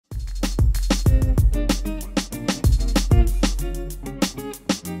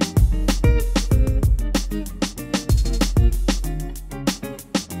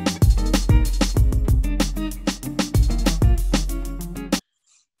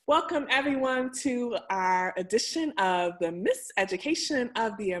Welcome everyone to our edition of the Miseducation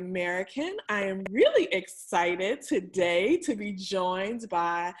of the American. I am really excited today to be joined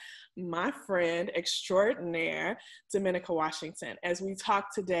by my friend extraordinaire, Dominicca Washington, as we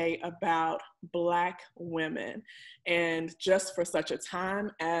talk today about Black women. And just for such a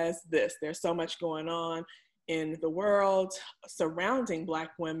time as this, there's so much going on in the world surrounding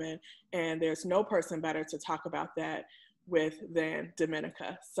Black women, and there's no person better to talk about that with than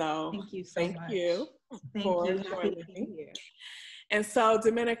Dominicca. So thank you so thank much. you Thank for you. joining me. And so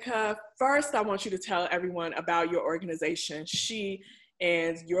Dominicca, first I want you to tell everyone about your organization, She,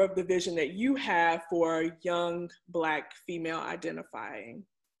 and the vision that you have for young Black female identifying.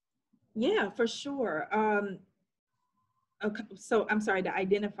 Yeah, for sure. Okay, so I'm sorry, the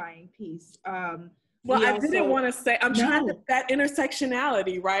identifying piece. Well, I didn't want to say, I'm trying to, that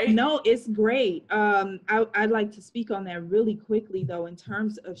intersectionality, right? No, it's great. I'd like to speak on that really quickly, though. In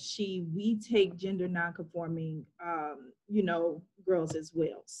terms of She, we take gender nonconforming, girls as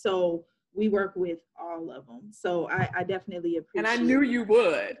well. So we work with all of them. So I definitely appreciate. And I knew you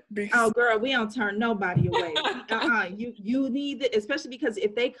would. Oh, girl, we don't turn nobody away. You need it, especially because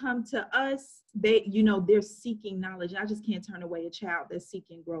if they come to us, they're seeking knowledge. I just can't turn away a child that's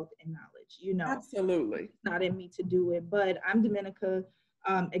seeking growth and knowledge. Absolutely. It's not in me to do it. But I'm Dominicca,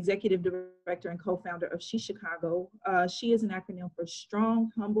 executive director and co-founder of She Chicago. She is an acronym for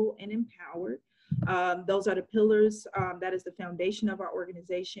Strong, Humble, and Empowered. Those are the pillars. That is the foundation of our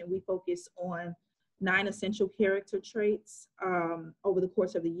organization. We focus on 9 essential character traits. Over the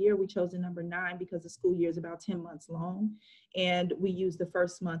course of the year, we chose the number 9 because the school year is about 10 months long. And we use the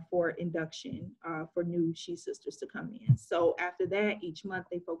first month for induction for new She sisters to come in. So after that, each month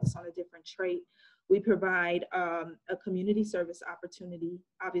they focus on a different trait. We provide a community service opportunity,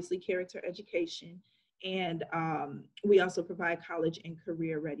 obviously character education, and we also provide college and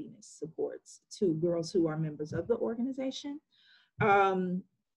career readiness supports to girls who are members of the organization. Our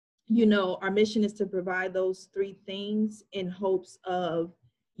mission is to provide those 3 things in hopes of,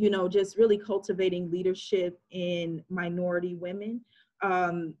 just really cultivating leadership in minority women.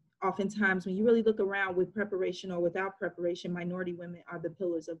 Oftentimes, when you really look around with preparation or without preparation, minority women are the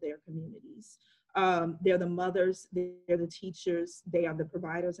pillars of their communities. They're the mothers, they're the teachers, they are the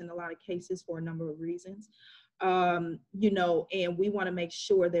providers in a lot of cases for a number of reasons. And we want to make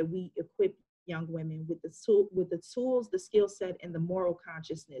sure that we equip young women with the tools, the skill set, and the moral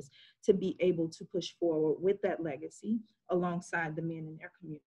consciousness to be able to push forward with that legacy alongside the men in their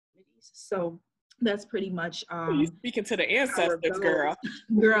communities. So that's pretty much you speaking to the ancestors, girl.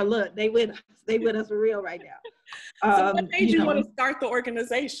 Girl, look, they with us for real right now. So what made you want to start the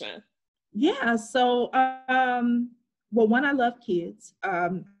organization? Yeah, so one, I love kids.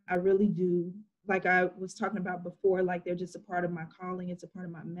 I really do. Like I was talking about before, like they're just a part of my calling. It's a part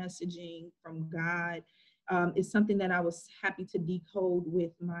of my messaging from God. It's something that I was happy to decode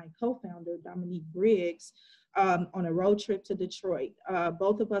with my co-founder, Dominique Briggs, on a road trip to Detroit.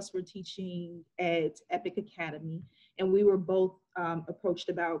 Both of us were teaching at Epic Academy, and we were both approached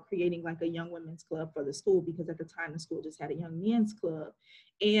about creating like a young women's club for the school, because at the time the school just had a young men's club.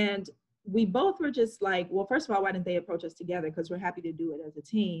 And we both were just like, well, first of all, why didn't they approach us together? Because we're happy to do it as a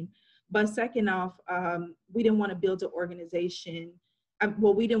team. But second off, we didn't want to build an organization.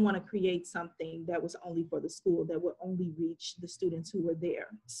 We didn't want to create something that was only for the school, that would only reach the students who were there.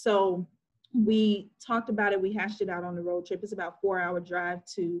 So we talked about it. We hashed it out on the road trip. It's about a 4-hour drive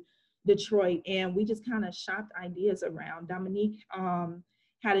to Detroit. And we just kind of shopped ideas around. Dominique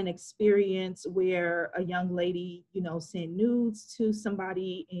had an experience where a young lady, sent nudes to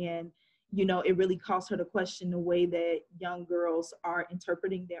somebody, and it really caused her to question the way that young girls are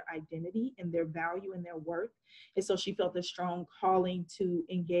interpreting their identity and their value and their worth. And so she felt a strong calling to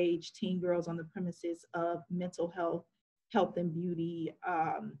engage teen girls on the premises of mental health and beauty,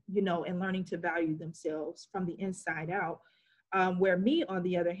 and learning to value themselves from the inside out. Where me, on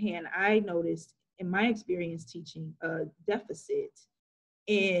the other hand, I noticed in my experience teaching a deficit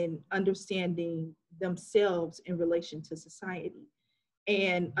in understanding themselves in relation to society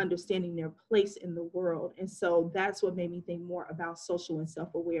and understanding their place in the world. And so that's what made me think more about social and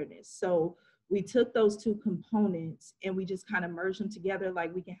self-awareness. So we took those 2 components and we just kind of merged them together.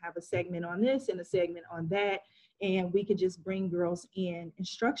 Like, we can have a segment on this and a segment on that, and we could just bring girls in and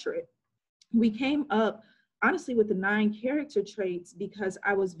structure it. We came up, honestly, with the 9 character traits because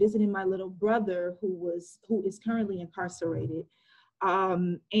I was visiting my little brother who is currently incarcerated.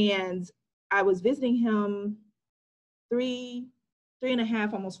 And I was visiting him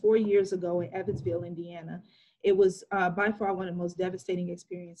 3.5, almost 4 years ago in Evansville, Indiana. It was by far one of the most devastating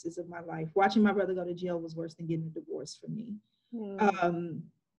experiences of my life. Watching my brother go to jail was worse than getting a divorce for me.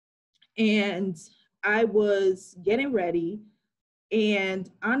 And I was getting ready, and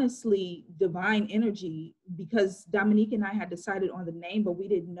honestly, divine energy, because Dominique and I had decided on the name, but we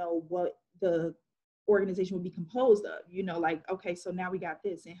didn't know what the organization would be composed of. Like, okay, so now we got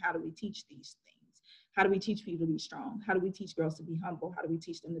this, and how do we teach these things? How do we teach people to be strong? How do we teach girls to be humble? How do we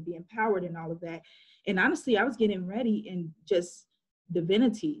teach them to be empowered and all of that? And honestly, I was getting ready, and just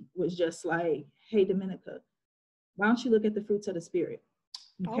divinity was just like, hey, Dominicca, why don't you look at the fruits of the spirit?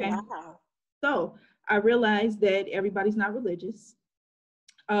 Okay. Oh, wow. So I realized that everybody's not religious,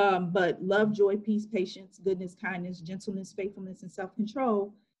 but love, joy, peace, patience, goodness, kindness, gentleness, faithfulness, and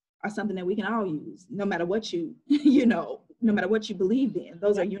self-control are something that we can all use, no matter what no matter what you believe in.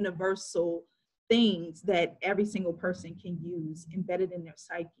 Those are universal things that every single person can use embedded in their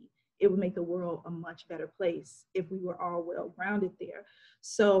psyche. It would make the world a much better place if we were all well grounded there.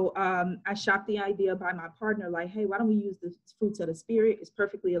 So I shot the idea by my partner, like, hey, why don't we use the fruits of the spirit? It's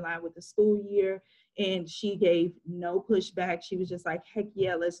perfectly aligned with the school year. And she gave no pushback. She was just like, heck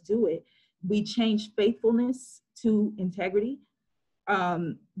yeah, let's do it. We changed faithfulness to integrity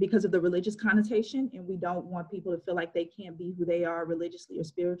because of the religious connotation. And we don't want people to feel like they can't be who they are religiously or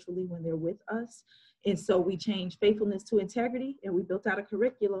spiritually when they're with us. And so we changed faithfulness to integrity, and we built out a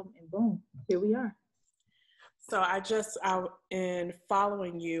curriculum, and boom, here we are. So in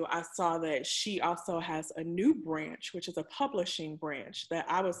following you, I saw that she also has a new branch, which is a publishing branch that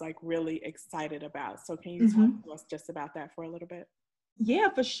I was like really excited about. So can you talk to us just about that for a little bit? Yeah,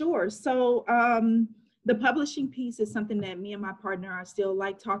 for sure. So the publishing piece is something that me and my partner are still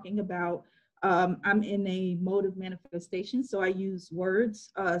like talking about. I'm in a mode of manifestation, so I use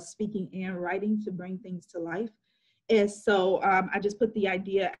words, speaking and writing to bring things to life. And so I just put the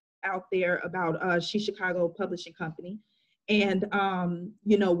idea out there about She Chicago Publishing Company. And,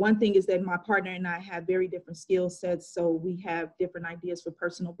 one thing is that my partner and I have very different skill sets. So we have different ideas for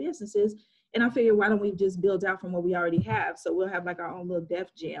personal businesses. And I figured, why don't we just build out from what we already have? So we'll have like our own little deaf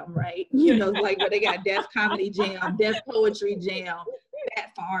jam, right? Like where they got deaf comedy jam, deaf poetry jam,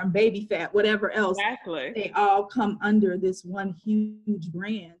 Fat Farm, Baby Fat, whatever else. Exactly. They all come under this one huge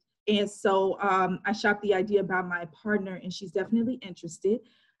brand. And so I shot the idea by my partner, and she's definitely interested.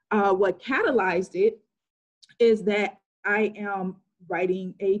 What catalyzed it is that I am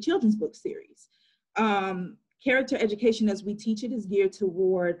writing a children's book series. Character education, as we teach it, is geared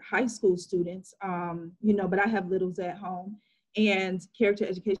toward high school students, but I have littles at home, and character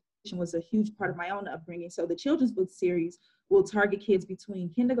education was a huge part of my own upbringing. So the children's book series will target kids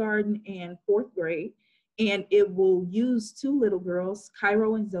between kindergarten and 4th grade, and it will use 2 little girls,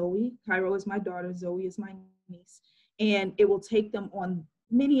 Cairo and Zoe. Cairo is my daughter, Zoe is my niece, and it will take them on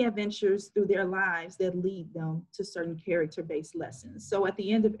many adventures through their lives that lead them to certain character-based lessons. So at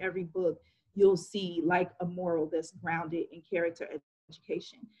the end of every book, you'll see like a moral that's grounded in character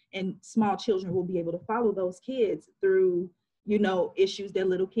education. And small children will be able to follow those kids through, issues that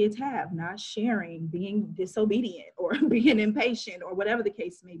little kids have, not sharing, being disobedient, or being impatient, or whatever the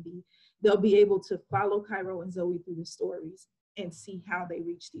case may be. They'll be able to follow Cairo and Zoe through the stories and see how they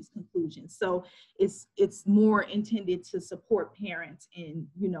reach these conclusions. So it's more intended to support parents in,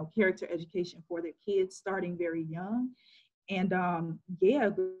 character education for their kids starting very young. And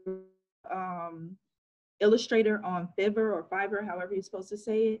illustrator on Fiverr, however you're supposed to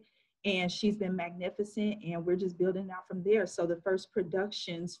say it. And she's been magnificent, and we're just building out from there. So the first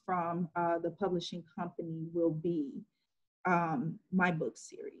productions from the publishing company will be my book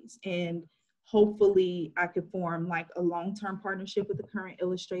series. And hopefully I could form like a long-term partnership with the current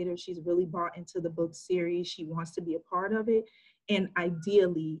illustrator. She's really bought into the book series. She wants to be a part of it. And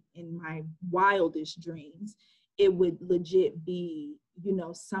ideally, in my wildest dreams, it would legit be,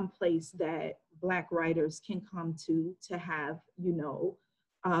 someplace that Black writers can come to have,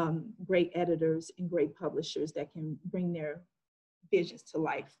 great editors and great publishers that can bring their visions to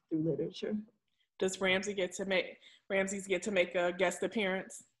life through literature. Does Ramsey get to make a guest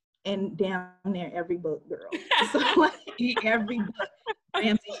appearance? And down there, every book, girl. So like, every book,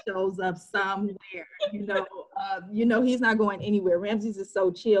 Ramsey shows up somewhere. He's not going anywhere. Ramsey's is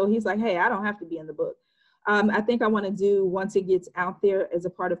so chill. He's like, hey, I don't have to be in the book. I think I want to do, once it gets out there as a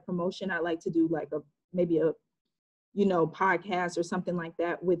part of promotion, I like to do like maybe a podcast or something like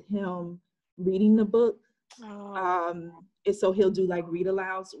that with him reading the book. And so he'll do like read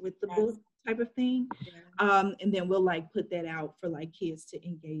alouds with the book type of thing. And then we'll like put that out for like kids to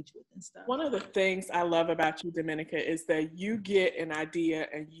engage with and stuff. One of the things I love about you, Dominicca, is that you get an idea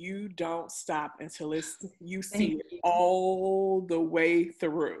and you don't stop until you see it all the way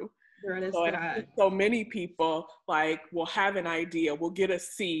through. So many people like will have an idea, will get a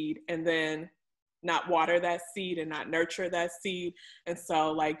seed, and then not water that seed and not nurture that seed. And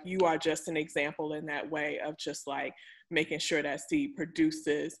so like you are just an example in that way of just like making sure that seed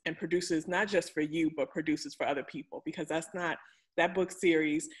produces, and produces not just for you, but produces for other people, because that's not, that book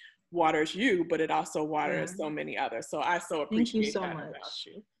series waters you, but it also waters so many others. So I so Thank you appreciate so that much. about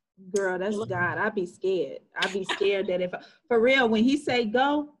you. Girl, that's God. I'd be scared. I'd be scared that if, for real, when he say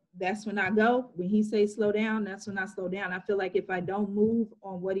go, that's when I go. When he say slow down, that's when I slow down. I feel like if I don't move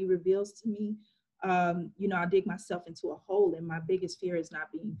on what he reveals to me, you know, I dig myself into a hole, and my biggest fear is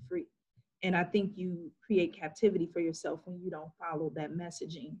not being free. And I think you create captivity for yourself when you don't follow that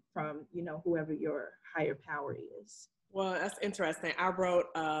messaging from, you know, whoever your higher power is. Well, that's interesting. I wrote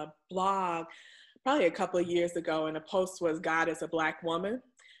a blog probably a couple of years ago, and the post was God is a Black woman,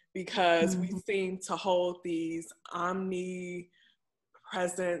 because we seem to hold these omnipresent,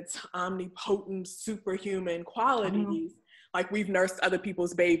 omnipotent, superhuman qualities. Like we've nursed other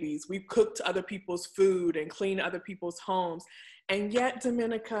people's babies, we've cooked other people's food and cleaned other people's homes. And yet,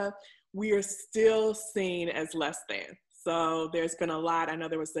 Dominicca, we are still seen as less than. So there's been a lot. I know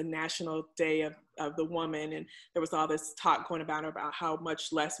there was the National Day of the Woman, and there was all this talk going about how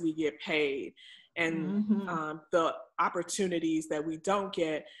much less we get paid, and the opportunities that we don't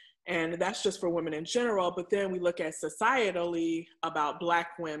get. And that's just for women in general. But then we look at societally about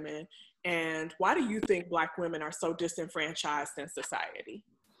Black women. And why do you think Black women are so disenfranchised in society?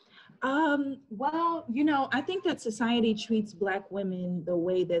 Well, you know, I think that society treats Black women the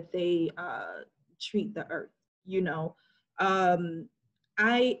way that they treat the earth. You know, as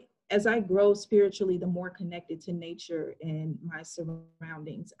I grow spiritually, the more connected to nature and my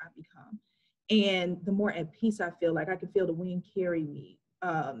surroundings I become, and the more at peace I feel. Like I can feel the wind carry me.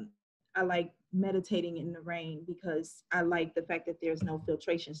 I like meditating in the rain because I like the fact that there's no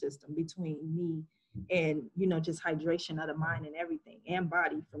filtration system between me and, you know, just hydration of the mind and everything, and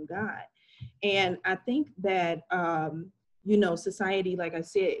body from God. And I think that, you know, society, like I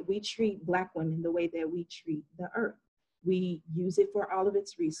said, we treat Black women the way that we treat the earth. We use it for all of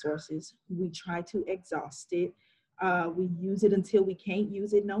its resources. We try to exhaust it. We use it until we can't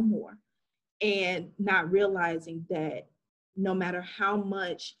use it no more. And not realizing that no matter how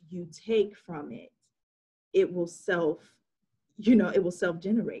much you take from it, it will it will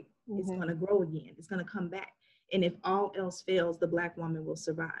self-generate. It's going to grow again. It's going to come back. And if all else fails, the Black woman will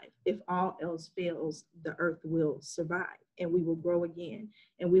survive. If all else fails, the earth will survive, and we will grow again,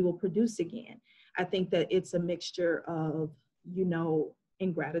 and we will produce again. I think that it's a mixture of, you know,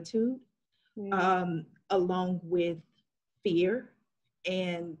 ingratitude, along with fear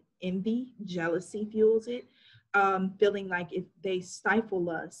and envy. Jealousy fuels it. Feeling like if they stifle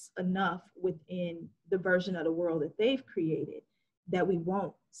us enough within the version of the world that they've created, that we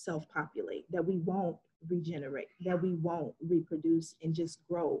won't self-populate, that we won't regenerate, that we won't reproduce and just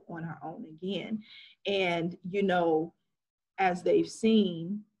grow on our own again. And, you know, as they've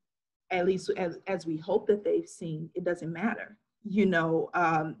seen, at least as we hope that they've seen, it doesn't matter. You know,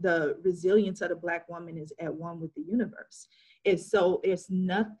 the resilience of the Black woman is at one with the universe. It's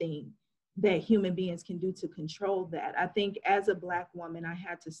nothing that human beings can do to control that. I think as a Black woman, I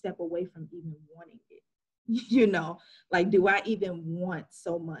had to step away from even wanting it. You know, like, do I even want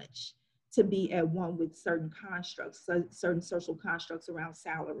so much to be at one with certain constructs, certain social constructs around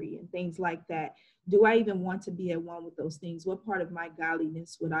salary and things like that? Do I even want to be at one with those things? What part of my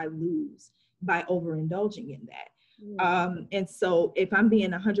godliness would I lose by overindulging in that? And so if I'm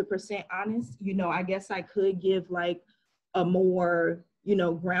being 100% honest, you know, I guess I could give like a more, you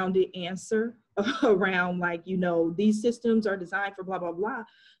know, grounded answer around like, you know, these systems are designed for blah, blah, blah.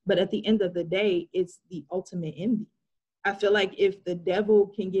 But at the end of the day, it's the ultimate envy. I feel like if the devil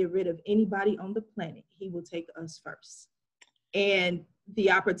can get rid of anybody on the planet, he will take us first. And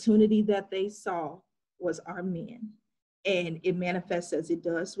the opportunity that they saw was our men. And it manifests as it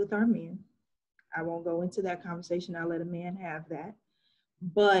does with our men. I won't go into that conversation. I'll let a man have that.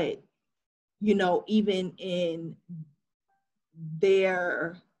 But, you know, even in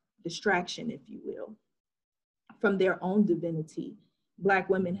their distraction, if you will, from their own divinity, Black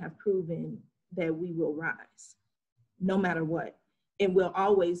women have proven that we will rise no matter what, and will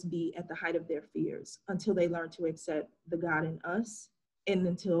always be at the height of their fears until they learn to accept the God in us, and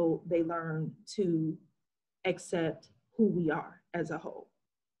until they learn to accept who we are as a whole.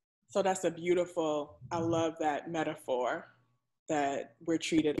 So that's a beautiful, I love that metaphor, that we're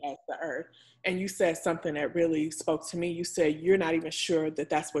treated as the earth. And you said something that really spoke to me. You said you're not even sure that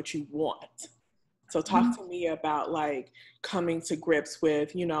that's what you want. So talk to me about like coming to grips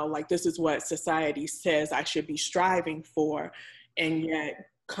with, you know, like this is what society says I should be striving for, and yet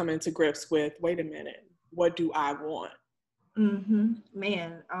coming to grips with, wait a minute, what do I want?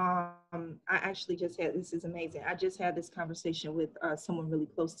 Man, I actually just had, this is amazing. I just had this conversation with someone really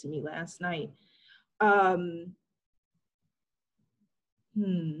close to me last night. Um,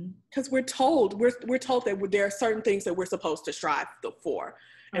 Because we're told that there are certain things that we're supposed to strive for,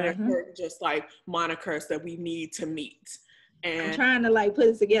 and there's certain just like monikers that we need to meet. And I'm trying to like put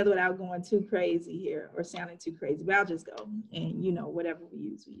it together without going too crazy here or sounding too crazy, but I'll just go and whatever we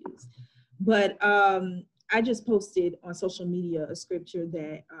use, we use. But I just posted on social media a scripture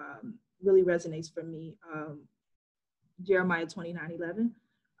that really resonates for me. Jeremiah 29:11.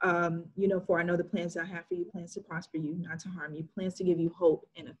 For I know the plans I have for you, plans to prosper you, not to harm you, plans to give you hope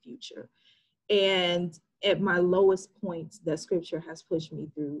and a future. And at my lowest points, that scripture has pushed me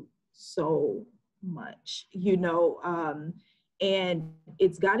through so much, and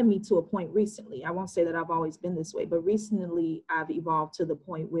it's gotten me to a point recently. I won't say that I've always been this way, but recently I've evolved to the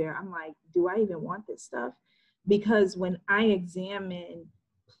point where I'm like, do I even want this stuff? Because when I examine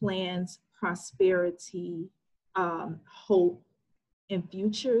plans, prosperity, hope, and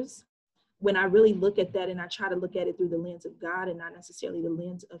futures, when I really look at that and I try to look at it through the lens of God and not necessarily the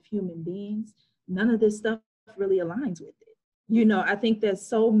lens of human beings, none of this stuff really aligns with it. I think that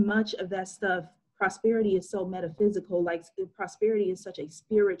so much of that stuff, prosperity is so metaphysical, like prosperity is such a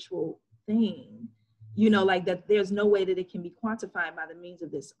spiritual thing, like that there's no way that it can be quantified by the means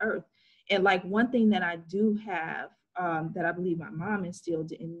of this earth. And like one thing that I do have that I believe my mom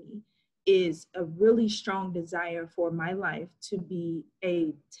instilled in me is a really strong desire for my life to be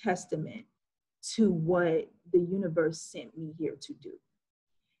a testament to what the universe sent me here to do.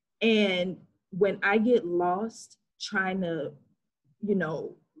 And when I get lost trying to,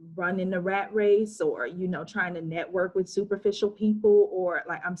 run in the rat race or, trying to network with superficial people, or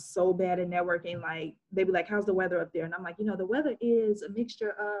like I'm so bad at networking, like they be like, how's the weather up there? And I'm like, the weather is a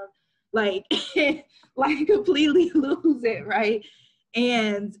mixture of like, like completely lose it, right?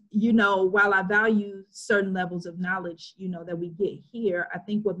 And, while I value certain levels of knowledge, that we get here, I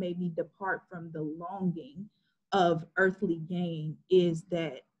think what made me depart from the longing of earthly gain is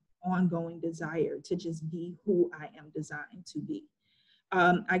that ongoing desire to just be who I am designed to be.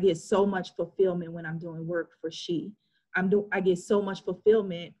 I get so much fulfillment when I'm doing work for She. I get so much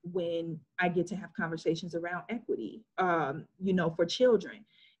fulfillment when I get to have conversations around equity, for children.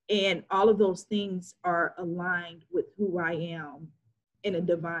 And all of those things are aligned with who I am in a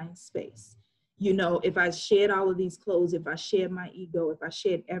divine space. If I shed all of these clothes, if I shed my ego, if I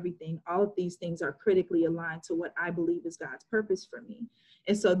shed everything, all of these things are critically aligned to what I believe is God's purpose for me.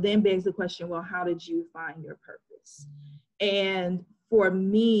 And so then begs the question, well, how did you find your purpose? And for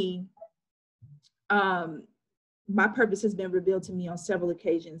me, my purpose has been revealed to me on several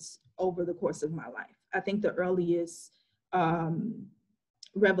occasions over the course of my life. I think the earliest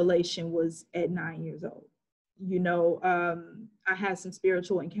revelation was at 9 years old. I had some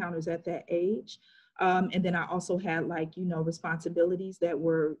spiritual encounters at that age. And then I also had responsibilities that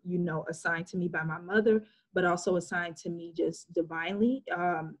were, assigned to me by my mother, but also assigned to me just divinely.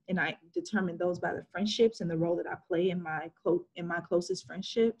 And I determined those by the friendships and the role that I play in my closest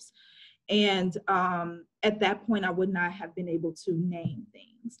friendships. And at that point, I would not have been able to name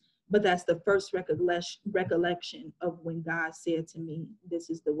things. But that's the first recollection of when God said to me, this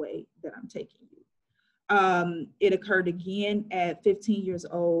is the way that I'm taking you. It occurred again at 15 years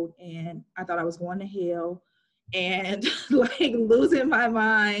old, and I thought I was going to hell and like losing my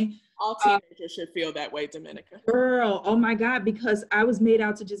mind. All teenagers should feel that way, Dominicca. Girl, oh my God, because I was made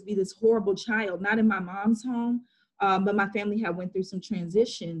out to just be this horrible child, not in my mom's home, but my family had went through some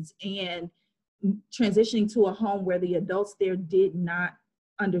transitions, and transitioning to a home where the adults there did not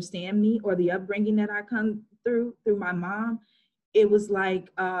understand me or the upbringing that I come through my mom. It was like,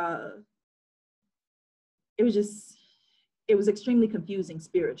 it was extremely confusing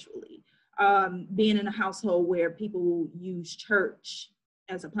spiritually. Being in a household where people use church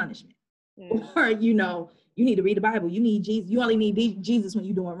as a punishment, or you need to read the Bible. You need Jesus. You only need Jesus when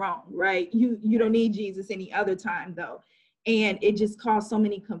you're doing wrong, right? You don't need Jesus any other time though. And it just caused so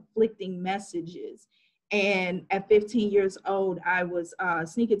many conflicting messages. And at 15 years old, I was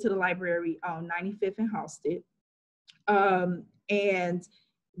sneaking to the library on 95th and Halsted. And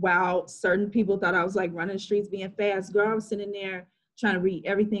while certain people thought I was like running the streets being fast, girl, I was sitting there trying to read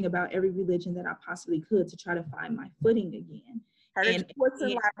everything about every religion that I possibly could to try to find my footing again. What's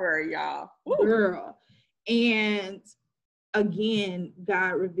in library, y'all? Girl. And again,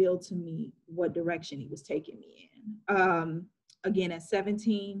 God revealed to me what direction he was taking me in. Again at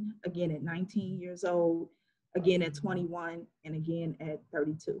 17, again at 19 years old, again at 21, and again at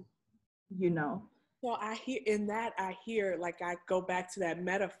 32, So I hear, like I go back to that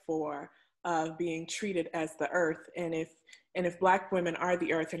metaphor of being treated as the earth. And if Black women are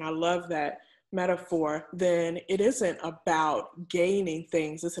the earth, and I love that metaphor, then it isn't about gaining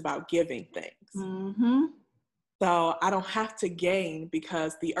things, it's about giving things. Mm-hmm. So I don't have to gain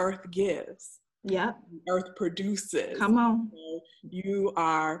because the earth gives. Yep. The earth produces. Come on. So you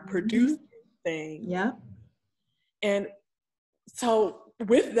are producing things. Yep. And so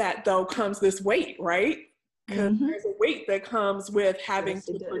with that, though, comes this weight, right? Because there's a weight that comes with having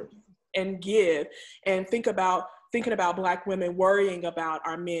to produce and give. And thinking about Black women worrying about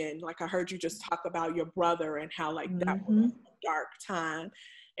our men. Like I heard you just talk about your brother and how like that was a dark time,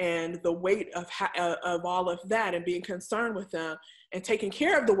 and the weight of all of that, and being concerned with them and taking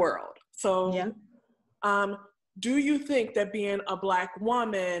care of the world. So do you think that being a Black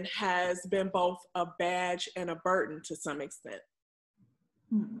woman has been both a badge and a burden to some extent?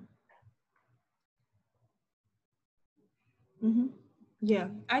 Yeah,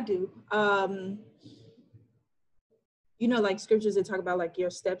 I do. You know, like scriptures that talk about like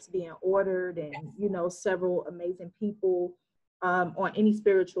your steps being ordered, and, you know, several amazing people on any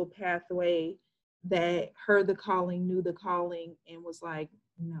spiritual pathway that heard the calling, knew the calling, and was like,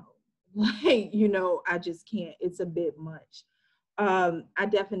 no, like, you know, I just can't, it's a bit much. I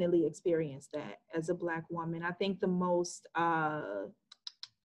definitely experienced that as a Black woman. I think the most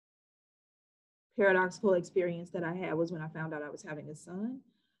paradoxical experience that I had was when I found out I was having a son.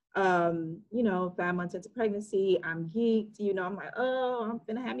 You know, 5 months into pregnancy, I'm geeked, you know, I'm like, oh, I'm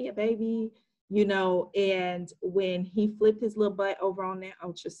gonna have me a baby, you know, and when he flipped his little butt over on that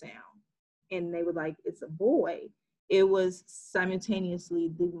ultrasound and they were like, it's a boy, it was simultaneously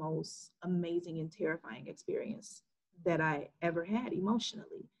the most amazing and terrifying experience that I ever had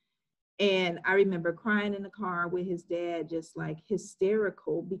emotionally. And I remember crying in the car with his dad, just like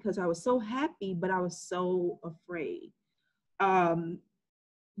hysterical, because I was so happy, but I was so afraid.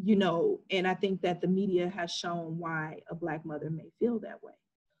 You know, and I think that the media has shown why a Black mother may feel that way.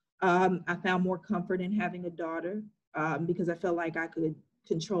 I found more comfort in having a daughter because I felt like I could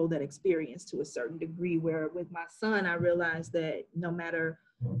control that experience to a certain degree, where with my son, I realized that no matter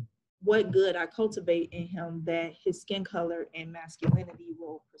what good I cultivate in him, that his skin color and masculinity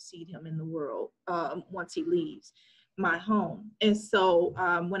will precede him in the world once he leaves my home. And so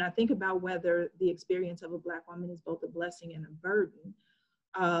when I think about whether the experience of a Black woman is both a blessing and a burden,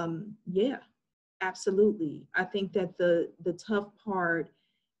 yeah, absolutely. I think that the tough part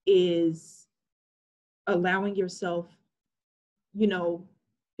is allowing yourself, you know,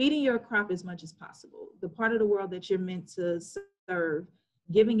 feeding your crop as much as possible. The part of the world that you're meant to serve,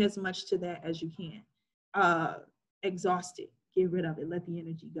 giving as much to that as you can. Exhaust it, get rid of it, let the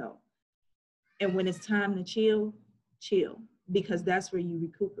energy go. And when it's time to chill, chill, because that's where you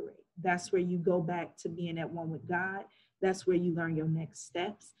recuperate. That's where you go back to being at one with God. That's where you learn your next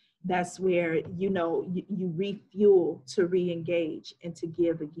steps. That's where, you know, you refuel to re-engage and to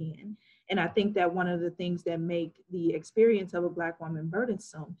give again. And I think that one of the things that make the experience of a Black woman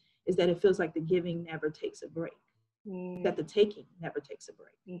burdensome is that it feels like the giving never takes a break, that the taking never takes a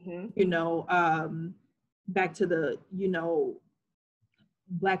break. You know, back to the, you know,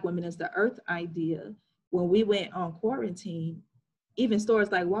 Black women as the earth idea. When we went on quarantine, even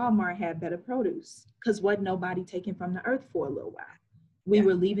stores like Walmart had better produce because wasn't nobody taking from the earth for a little while. We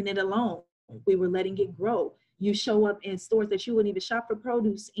were leaving it alone. We were letting it grow. You show up in stores that you wouldn't even shop for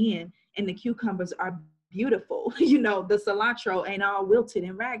produce in, and the cucumbers are beautiful. You know, the cilantro ain't all wilted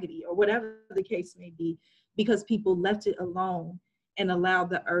and raggedy, or whatever the case may be, because people left it alone and allowed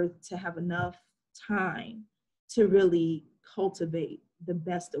the earth to have enough time to really cultivate the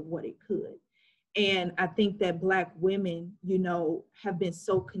best of what it could. And I think that Black women, you know, have been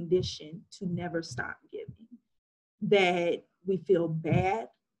so conditioned to never stop giving that we feel bad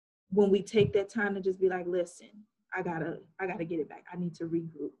when we take that time to just be like, listen, I gotta get it back. I need to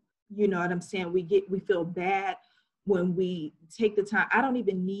regroup. You know what I'm saying? We feel bad when we take the time. I don't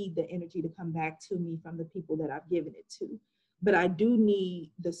even need the energy to come back to me from the people that I've given it to, but I do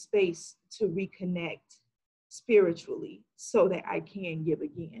need the space to reconnect spiritually so that I can give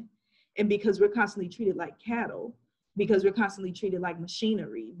again. And because we're constantly treated like cattle, because we're constantly treated like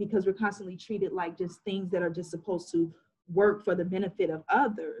machinery, because we're constantly treated like just things that are just supposed to work for the benefit of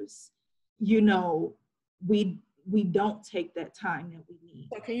others, you know, we don't take that time that we need.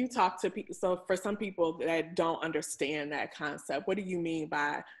 So can you talk to people? So for some people that don't understand that concept, what do you mean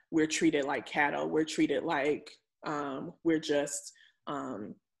by we're treated like cattle? We're treated like we're just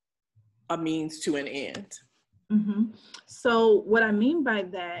a means to an end. So what I mean by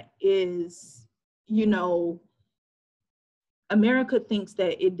that is, you know, America thinks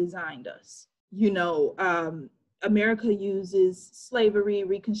that it designed us. You know, America uses slavery,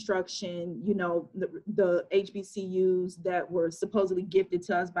 Reconstruction, the HBCUs that were supposedly gifted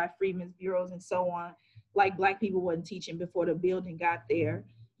to us by Freedmen's Bureaus and so on, like Black people wasn't teaching before the building got there.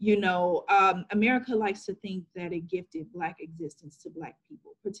 America likes to think that it gifted Black existence to Black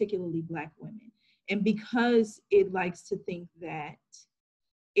people, particularly Black women. And because it likes to think that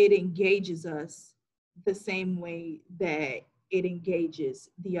it engages us the same way that it engages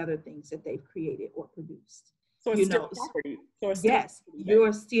the other things that they've created or produced. So it's still property. Yes,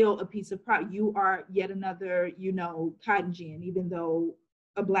 you're still a piece of property. You are yet another, cotton gin, even though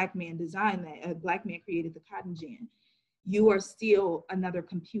a Black man designed that, a Black man created the cotton gin. You are still another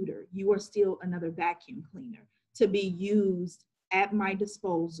computer. You are still another vacuum cleaner to be used at my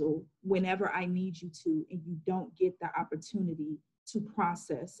disposal whenever I need you to, and you don't get the opportunity to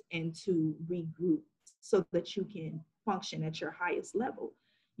process and to regroup so that you can function at your highest level.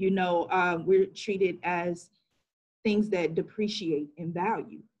 We're treated as things that depreciate in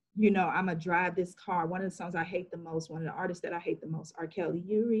value. I'm gonna drive this car. One of the songs I hate the most, one of the artists that I hate the most, R. Kelly,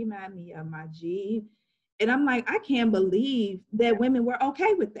 you remind me of my Jeep. And I'm like, I can't believe that women were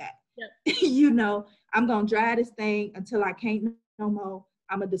okay with that. Yep. I'm gonna drive this thing until I can't no more.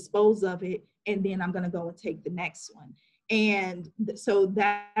 I'm gonna dispose of it, and then I'm gonna go and take the next one. And so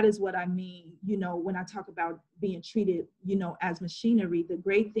that is what I mean, when I talk about being treated, as machinery. The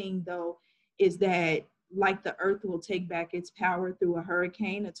great thing though is that, like, the earth will take back its power through a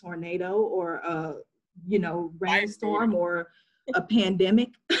hurricane, a tornado, or a, rainstorm, or a pandemic,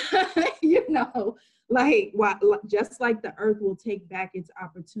 just like the earth will take back its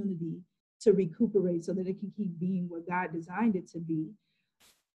opportunity to recuperate so that it can keep being what God designed it to be.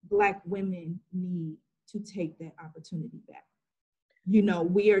 Black women need to take that opportunity back.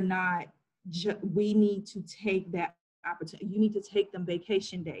 We are not, we need to take that opportunity. You need to take them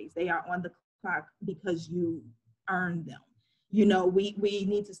vacation days. They are on the clock because you earned them. We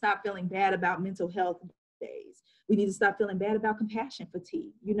need to stop feeling bad about mental health days. We need to stop feeling bad about compassion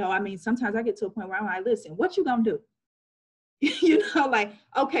fatigue. Sometimes I get to a point where I'm like, listen, what you gonna do?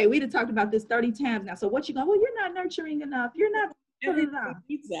 Okay, we done talked about this 30 times now. So what you gonna, well, you're not nurturing enough. You're not. Everybody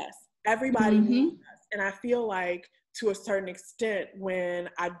needs us. Everybody needs us. And I feel like, to a certain extent, when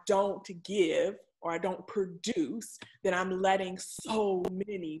I don't give or I don't produce, then I'm letting so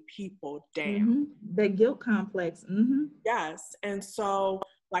many people down. The guilt complex. Yes. And so,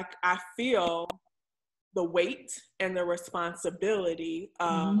 I feel the weight and the responsibility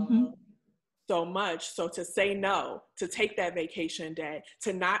so much. So to say no, to take that vacation day,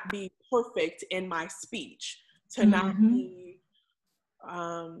 to not be perfect in my speech, to not be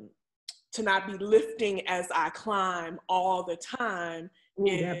lifting as I climb all the time,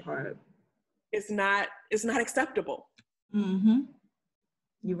 that part. It's not acceptable.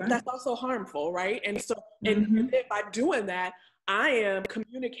 You're right. That's also harmful, right? And so, and then by doing that, I am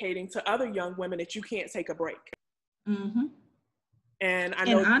communicating to other young women that you can't take a break. And I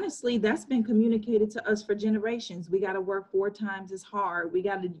know, and honestly, that's been communicated to us for generations. We got to work 4 times as hard. We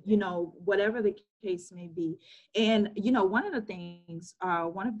got to, whatever the case may be. And, one of the things,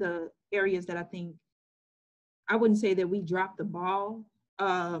 one of the areas that I think, I wouldn't say that we dropped the ball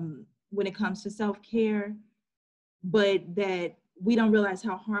when it comes to self-care, but that we don't realize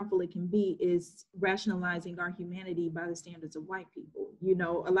how harmful it can be, is rationalizing our humanity by the standards of white people.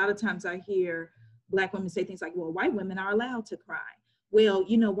 A lot of times I hear Black women say things like, well, white women are allowed to cry. Well,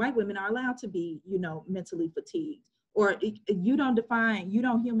 white women are allowed to be, mentally fatigued. Or you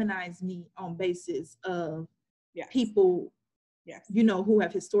don't humanize me on basis of people, who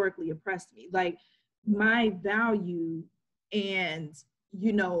have historically oppressed me. Like, my value and,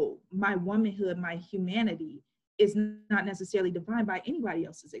 my womanhood, my humanity is not necessarily defined by anybody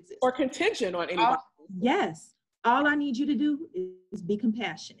else's existence. Or contingent on anybody. Yes. All I need you to do is be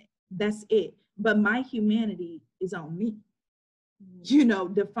compassionate. That's it. But my humanity is on me.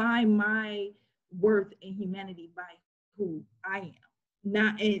 Define my worth and humanity by who I am,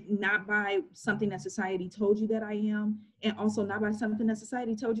 not by something that society told you that I am, and also not by something that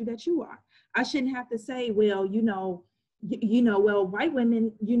society told you that you are. I shouldn't have to say, well, well, white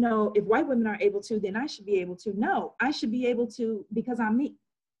women, if white women are able to, then I should be able to. No, I should be able to because I'm me.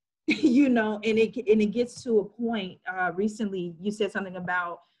 And it gets to a point. Recently, you said something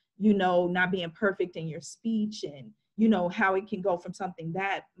about not being perfect in your speech, and how it can go from something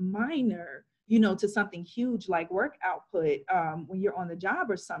that minor, to something huge like work output when you're on the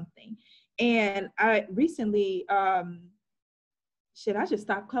job or something. And I recently, I just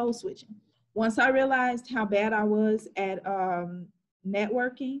stopped code switching. Once I realized how bad I was at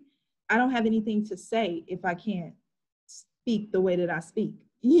networking, I don't have anything to say if I can't speak the way that I speak.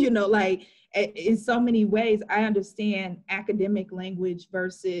 Like in so many ways, I understand academic language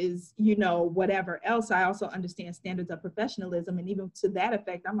versus, whatever else. I also understand standards of professionalism. And even to that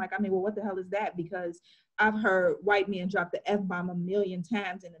effect, I'm like, well, what the hell is that? Because I've heard white men drop the F-bomb a million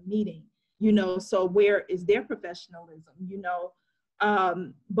times in a meeting, so where is their professionalism,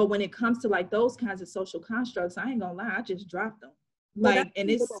 but when it comes to like those kinds of social constructs, I ain't gonna lie, I just dropped them. Well, that's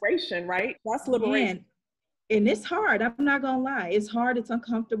liberation, right? That's liberation. And it's hard. I'm not gonna lie. It's hard. It's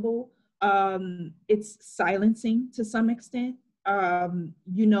uncomfortable. It's silencing to some extent.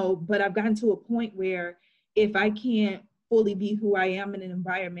 But I've gotten to a point where if I can't fully be who I am in an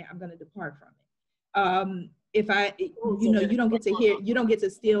environment, I'm gonna depart from it. If I, you don't get to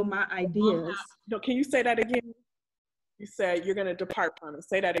steal my ideas. Can you say that again? You said you're gonna depart from it.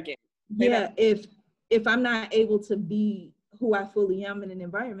 Say that again. If I'm not able to be who I fully am in an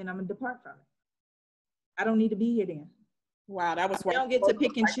environment, I'm gonna depart from it. I don't need to be here then. Wow, that was. You don't get to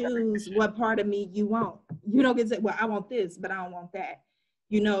pick and choose what part of me you want. You don't get to say, well, I want this, but I don't want that.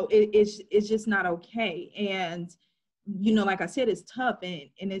 It's just not okay. And like I said, it's tough and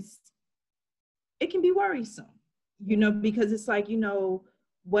it can be worrisome. Because it's like,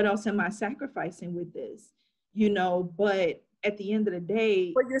 what else am I sacrificing with this? But at the end of the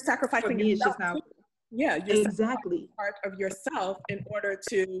day, but you're sacrificing for me, it's just not. Yeah, exactly. Part of yourself in order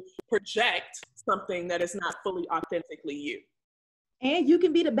to project something that is not fully authentically you. And you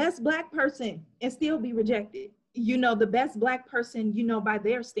can be the best Black person and still be rejected. The best Black person, by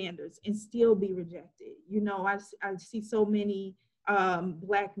their standards and still be rejected. I see so many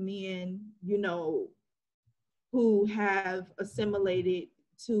Black men, who have assimilated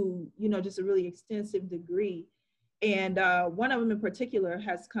to, just a really extensive degree. And one of them in particular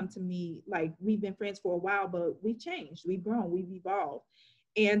has come to me, like, we've been friends for a while, but we've changed, we've grown, we've evolved.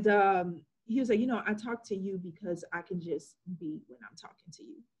 And he was like, I talk to you because I can just be when I'm talking to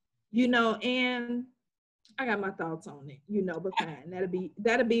you, and I got my thoughts on it, but fine,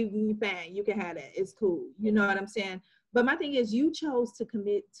 that'll be fine. You can have that. It's cool. You know what I'm saying? But my thing is, you chose to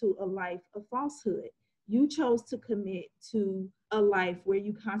commit to a life of falsehood. You chose to commit to a life where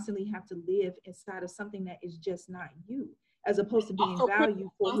you constantly have to live inside of something that is just not you, as opposed to being valued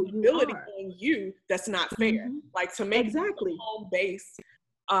for who you are. On you, that's not fair. Mm-hmm. Like, to make exactly home base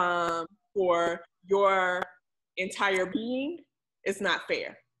for your entire being is not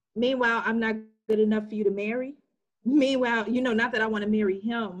fair. Meanwhile, I'm not good enough for you to marry. Meanwhile, not that I want to marry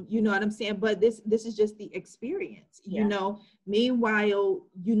him, you know what I'm saying? But this is just the experience, Meanwhile,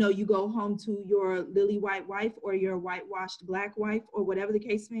 you go home to your lily white wife or your whitewashed Black wife or whatever the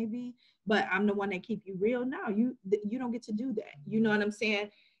case may be, but I'm the one that keep you real. No, you don't get to do that. You know what I'm saying?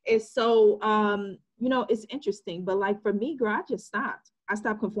 It's so, it's interesting. But like for me, girl, I just stopped. I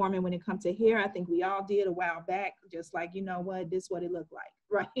stopped conforming when it comes to hair. I think we all did a while back, just like, this what it looked like,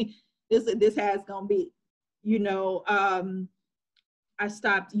 right? This has gonna be. I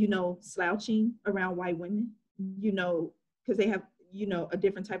stopped, slouching around white women, because they have, a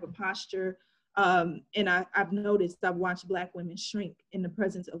different type of posture. And I've noticed, I've watched Black women shrink in the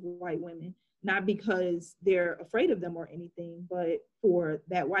presence of white women, not because they're afraid of them or anything, but for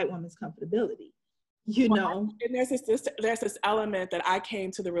that white woman's comfortability, And there's this element that I came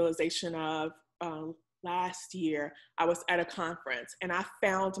to the realization of last year. I was at a conference and I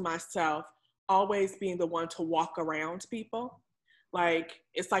found myself always being the one to walk around people. Like,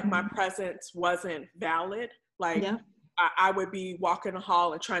 it's like my presence wasn't valid. Like, I would be walking the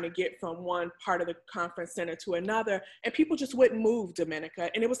hall and trying to get from one part of the conference center to another, and people just wouldn't move, Dominicca.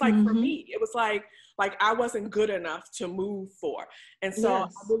 And it was like, for me, it was like I wasn't good enough to move for. And so I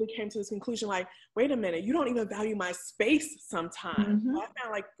really came to this conclusion, like, wait a minute, you don't even value my space sometimes. I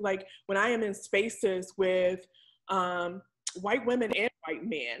found like when I am in spaces with white women and white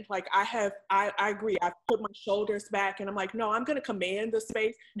men, like I agree, I put my shoulders back and I'm like, no, I'm going to command the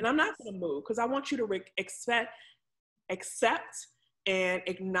space and I'm not going to move, because I want you to accept and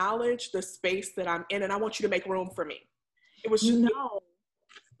acknowledge the space that I'm in, and I want you to make room for me. It was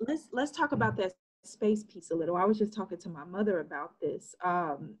let's talk about that space piece a little. I was just talking to my mother about this.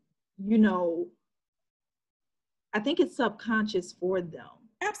 I think it's subconscious for them.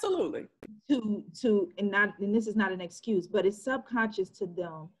 Absolutely. And this is not an excuse, but it's subconscious to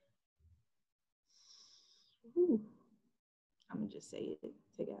them. I'm gonna just say it,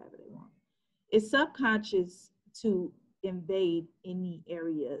 take it however they want. It's subconscious to invade any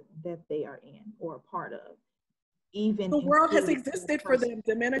area that they are in or a part of. Even the world has existed for them,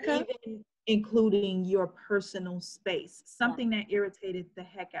 Dominicca. Even including your personal space. Something that irritated the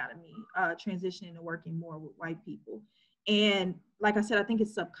heck out of me, transitioning to working more with white people. And like I said, I think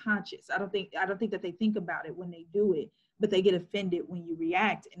it's subconscious. I don't think that they think about it when they do it, but they get offended when you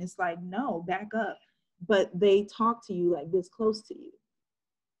react. And it's like, no, back up. But they talk to you like this close to you.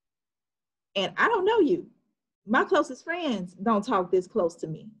 And I don't know you. My closest friends don't talk this close to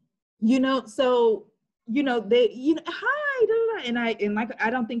me. So, they, hi, and like, I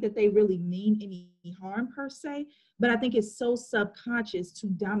don't think that they really mean any harm per se, but I think it's so subconscious to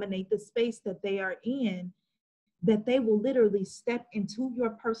dominate the space that they are in, that they will literally step into your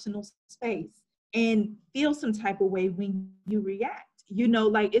personal space and feel some type of way when you react.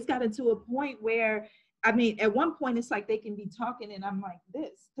 Like, it's gotten to a point where, I mean, at one point it's like they can be talking and I'm like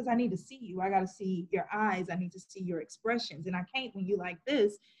this, because I need to see you. I got to see your eyes. I need to see your expressions. And I can't when you like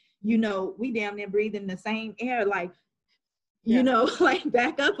this, we damn near breathe in the same air, like, like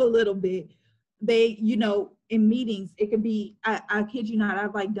back up a little bit. They, in meetings, it can be, I kid you not,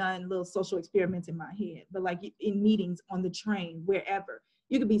 I've like done little social experiments in my head, but like in meetings, on the train, wherever,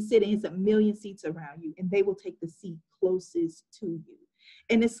 you could be sitting, it's a million seats around you and they will take the seat closest to you.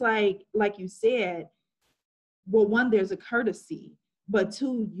 And it's like you said, well, one, there's a courtesy, but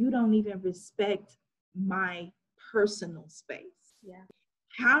two, you don't even respect my personal space. Yeah.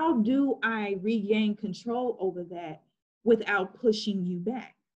 How do I regain control over that without pushing you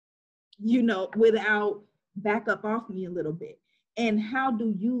back? Without back up off me a little bit. And how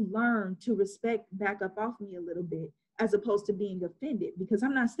do you learn to respect back up off me a little bit, as opposed to being offended? Because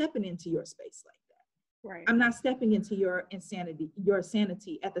I'm not stepping into your space like that. Right. I'm not stepping into your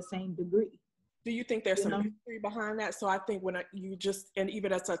sanity at the same degree. Do you think there's some history behind that? So I think and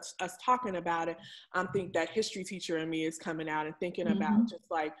even us talking about it, I think that history teacher in me is coming out and thinking about just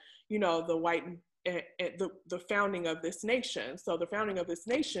like, the white and the founding of this nation. So the founding of this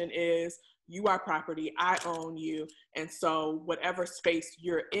nation is, you are property, I own you, and so whatever space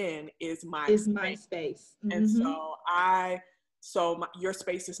you're in is my space. And so your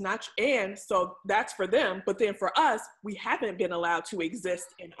space is not, and so that's for them. But then for us, we haven't been allowed to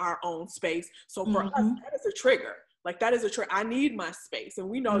exist in our own space. So for us, that is a trigger. Like, that is a trigger. I need my space. And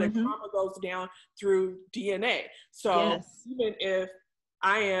we know that trauma goes down through DNA. So even if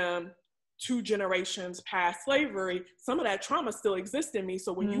I am 2 generations past slavery, some of that trauma still exists in me.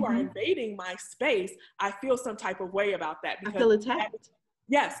 So when you are invading my space, I feel some type of way about that. Because I feel attacked.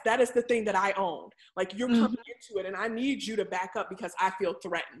 Yes, that is the thing that I owned. Like, you're coming into it and I need you to back up because I feel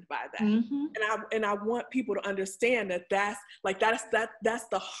threatened by that. And I want people to understand that that's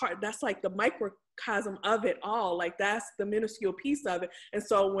the heart, that's like the microcosm of it all. Like, that's the minuscule piece of it. And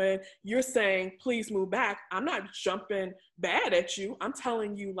so when you're saying, please move back, I'm not jumping bad at you. I'm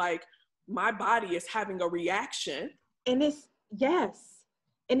telling you, like, my body is having a reaction. And it's, yes.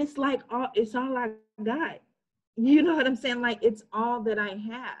 And it's like, it's all I got. You know what I'm saying? Like, it's all that I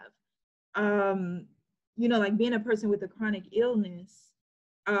have. Like being a person with a chronic illness,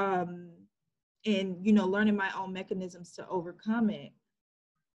 and, learning my own mechanisms to overcome it.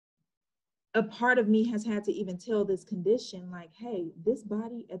 A part of me has had to even tell this condition, like, hey, this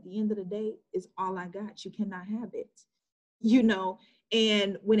body at the end of the day is all I got. You cannot have it,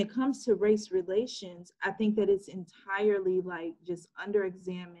 And when it comes to race relations, I think that it's entirely like just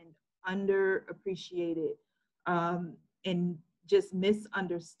under-examined, underappreciated, and just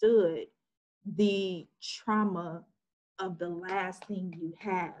misunderstood, the trauma of the last thing you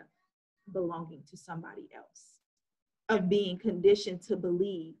have belonging to somebody else, of being conditioned to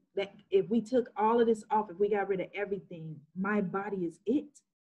believe that if we took all of this off, if we got rid of everything, my body is it.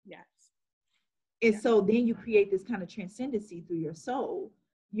 Yes. And so then you create this kind of transcendency through your soul,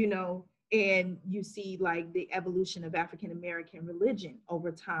 and you see like the evolution of African-American religion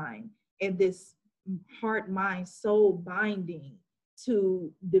over time, and this heart, mind, soul binding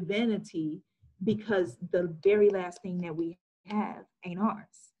to divinity, because the very last thing that we have ain't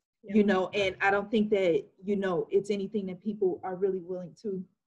ours. And I don't think that, it's anything that people are really willing to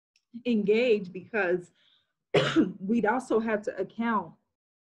engage, because we'd also have to account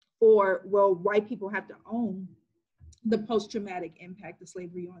for, well, white people have to own the post-traumatic impact of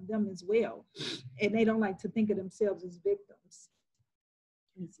slavery on them as well. And they don't like to think of themselves as victims.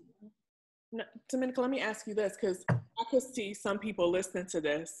 No, Dominicca, let me ask you this, because I could see some people listening to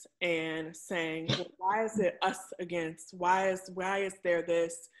this and saying, well, why is it us against, why is there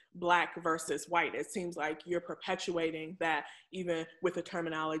this Black versus white? It seems like you're perpetuating that, even with the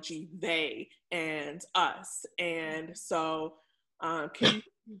terminology they and us. And so can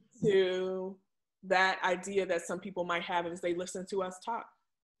you to that idea that some people might have as they listen to us talk?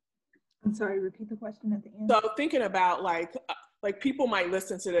 I'm sorry, repeat the question at the end. So thinking about like people might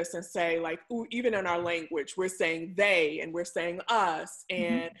listen to this and say, like, ooh, even in our language, we're saying they and we're saying us,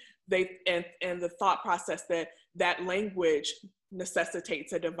 and they and the thought process that language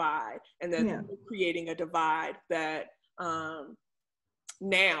necessitates a divide, and then creating a divide that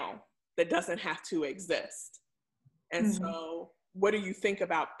now that doesn't have to exist. And so what do you think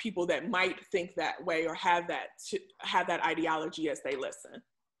about people that might think that way or have that ideology as they listen?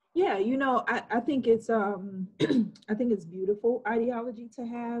 Yeah, I think it's I think it's beautiful ideology to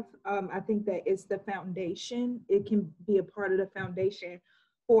have. I think that it's the foundation. It can be a part of the foundation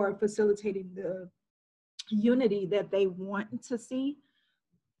for facilitating the unity that they want to see.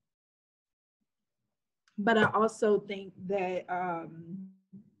 But I also think that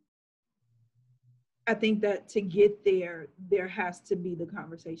to get there, there has to be the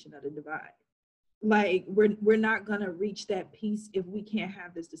conversation of the divide. Like we're not gonna reach that peace if we can't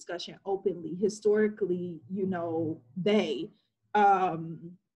have this discussion openly. Historically, they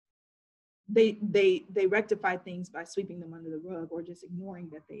rectify things by sweeping them under the rug or just ignoring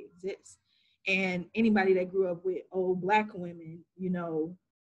that they exist. And anybody that grew up with old Black women,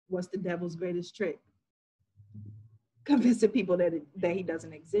 what's the devil's greatest trick? Convincing people that he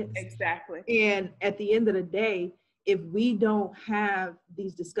doesn't exist. Exactly. And at the end of the day, if we don't have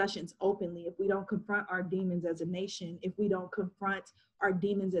these discussions openly, if we don't confront our demons as a nation, if we don't confront our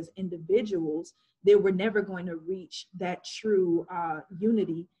demons as individuals, then we're never going to reach that true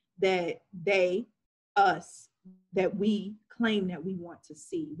unity that that we claim that we want to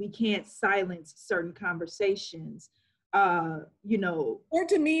see. We can't silence certain conversations, or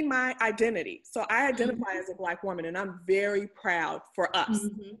demean my identity. So I identify as a Black woman, and I'm very proud for us.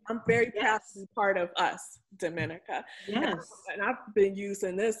 I'm very proud to be part of us, Dominicca. Yes. And I've been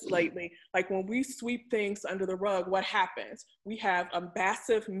using this lately. Like when we sweep things under the rug, what happens? We have a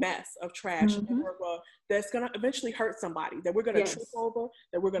massive mess of trash that's going to eventually hurt somebody, that we're going to trip over,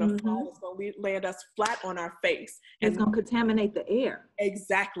 that we're going to fall, it's going to land us flat on our face. It's going to contaminate the air.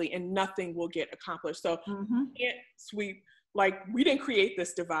 Exactly. And nothing will get accomplished. So we can't sweep, like we didn't create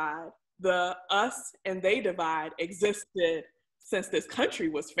this divide. The us and they divide existed since this country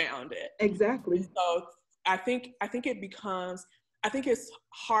was founded. Exactly. And so I think it's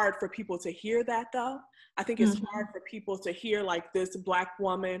hard for people to hear that though. I think it's hard for people to hear like this Black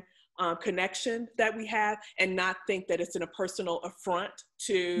woman connection that we have and not think that it's in a personal affront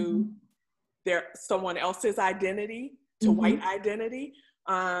to someone else's identity, to white identity.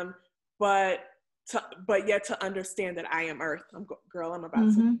 But yet to understand that I am Earth. I'm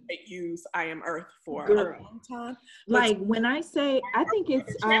about to use I am Earth for a long time. Like when I say, I think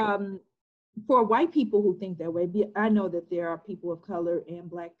it's for white people who think that way. I know that there are people of color and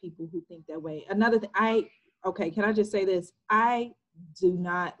Black people who think that way. Another thing, can I just say this? I do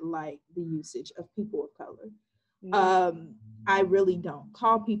not like the usage of people of color. I really don't.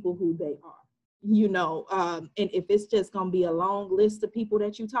 Call people who they are, and if it's just gonna be a long list of people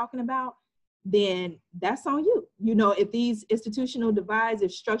that you're talking about, then that's on you. If these institutional divides,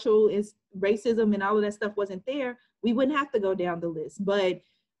 if structural racism and all of that stuff wasn't there, we wouldn't have to go down the list. But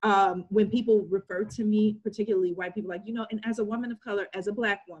when people refer to me, particularly white people, like, and as a woman of color, as a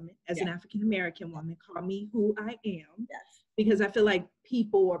Black woman, as an African-American woman, call me who I am. Because I feel like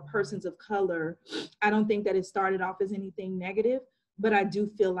people or persons of color, I don't think that it started off as anything negative, but I do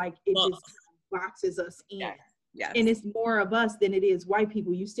feel like it just boxes us in. And it's more of us than it is white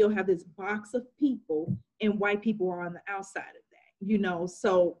people. You still have this box of people, and white people are on the outside of that,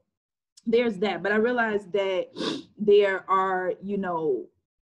 so there's that. But I realize that there are,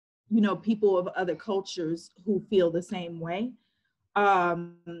 people of other cultures who feel the same way.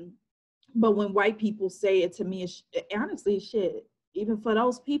 But when white people say it to me, honestly, shit, even for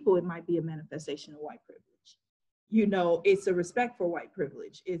those people, it might be a manifestation of white privilege. It's a respect for white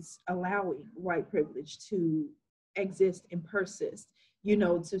privilege. It's allowing white privilege to exist and persist,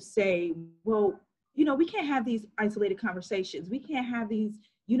 to say, well, we can't have these isolated conversations. We can't have these,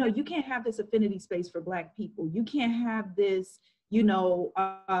 you can't have this affinity space for Black people. You can't have this,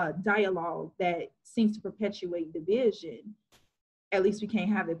 dialogue that seems to perpetuate division. At least we can't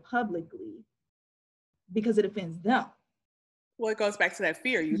have it publicly because it offends them. Well, it goes back to that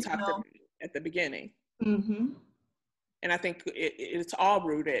fear you talked about at the beginning. And I think it's all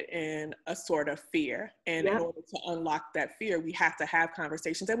rooted in a sort of fear. And in order to unlock that fear, we have to have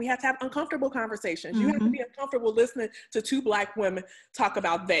conversations, and we have to have uncomfortable conversations. You have to be uncomfortable listening to two Black women talk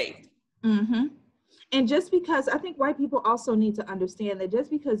about they. And just because, I think white people also need to understand that just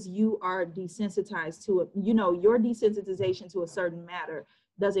because you are desensitized to it, your desensitization to a certain matter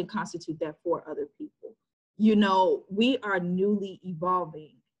doesn't constitute that for other people. We are newly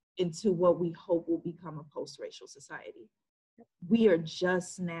evolving into what we hope will become a post-racial society. We are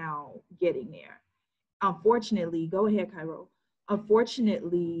just now getting there. Unfortunately, go ahead, Cairo.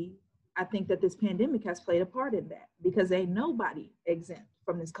 Unfortunately, I think that this pandemic has played a part in that, because ain't nobody exempt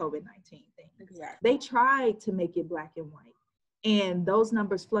from this COVID-19 thing. Exactly. They tried to make it black and white. And those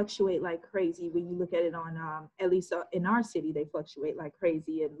numbers fluctuate like crazy when you look at it on, at least in our city, they fluctuate like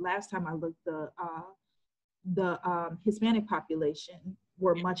crazy. And last time I looked, the Hispanic population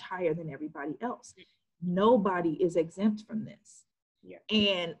were much higher than everybody else. Nobody is exempt from this. Yeah.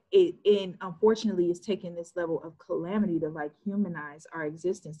 And it unfortunately is taking this level of calamity to like humanize our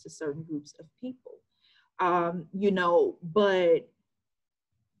existence to certain groups of people. You know, but,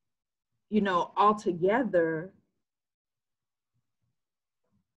 you know, altogether,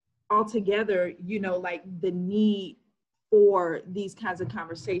 you know, like the need for these kinds of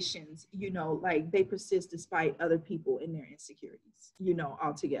conversations, you know, like they persist despite other people and their insecurities, you know,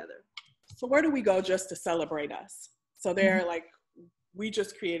 altogether. So where do we go just to celebrate us? So they're like, we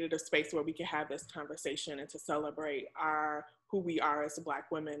just created a space where we can have this conversation and to celebrate who we are as Black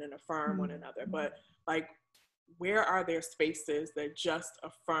women and affirm one another. But like, where are there spaces that just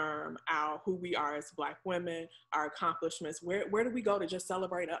affirm who we are as Black women, our accomplishments? Where do we go to just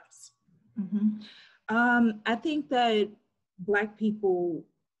celebrate us? I think that Black people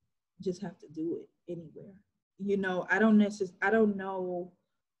just have to do it anywhere. You know, I don't know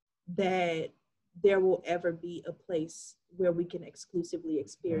that there will ever be a place where we can exclusively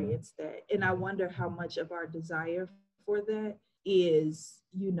experience that. And I wonder how much of our desire for that is,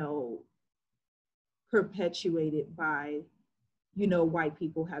 you know, perpetuated by, you know, white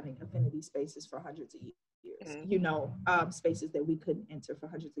people having affinity spaces for hundreds of years, you know, spaces that we couldn't enter for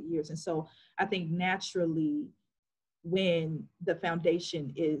hundreds of years. And so I think naturally, when the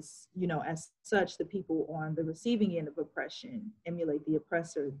foundation is, you know, as such, the people on the receiving end of oppression emulate the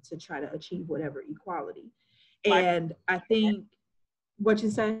oppressor to try to achieve whatever equality. And I think, what you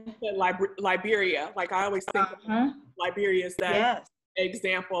say? Liberia, like I always think Liberia is that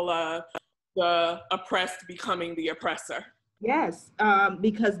example of the oppressed becoming the oppressor. Yes,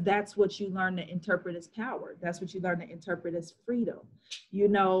 because that's what you learn to interpret as power. That's what you learn to interpret as freedom, you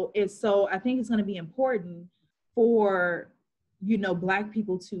know. And so I think it's going to be important for, you know, Black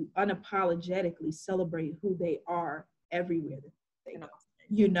people to unapologetically celebrate who they are everywhere that they go,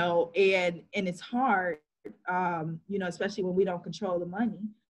 you know. And it's hard, you know, especially when we don't control the money,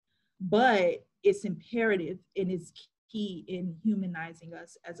 but it's imperative and it's key in humanizing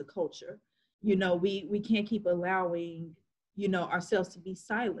us as a culture. You know, we can't keep allowing, you know, ourselves to be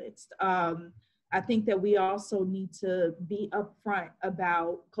silenced. I think that we also need to be upfront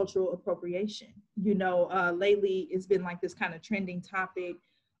about cultural appropriation. You know, lately it's been like this kind of trending topic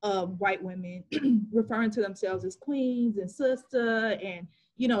of white women referring to themselves as queens and sister and,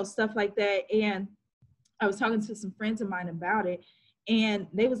 you know, stuff like that. And I was talking to some friends of mine about it, and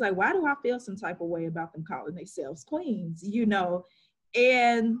they was like, why do I feel some type of way about them calling themselves queens, you know?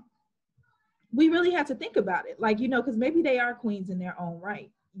 And we really have to think about it, like, you know, because maybe they are queens in their own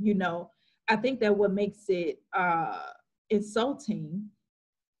right, you know. I think that what makes it insulting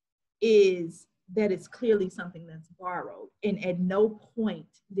is that it's clearly something that's borrowed. And at no point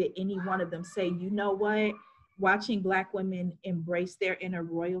did any one of them say, you know what, watching Black women embrace their inner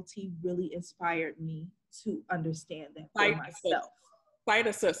royalty really inspired me to understand that for myself. Cite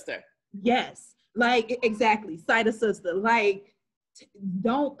a sister. Yes, like exactly, cite a sister. Like,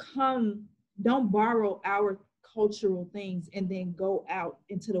 don't borrow our cultural things and then go out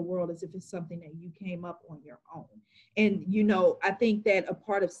into the world as if it's something that you came up on your own. And, you know, I think that a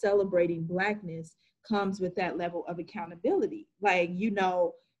part of celebrating Blackness comes with that level of accountability. Like, you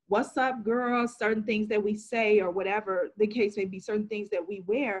know, what's up, girl? Certain things that we say or whatever the case may be, certain things that we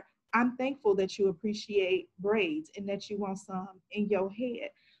wear. I'm thankful that you appreciate braids and that you want some in your head.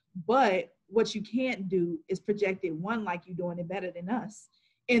 But what you can't do is project it, one, like you're doing it better than us.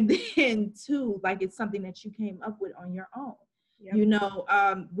 And then two, like it's something that you came up with on your own. Yep. You know,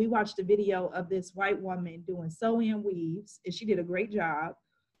 we watched a video of this white woman doing sew-in weaves, and she did a great job.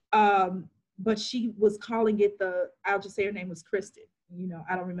 But she was calling it I'll just say her name was Kristen. You know,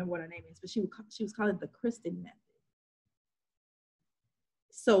 I don't remember what her name is, but she was calling it the Kristen method.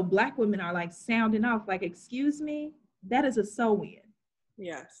 So Black women are like sounding off like, excuse me, that is a sew-in.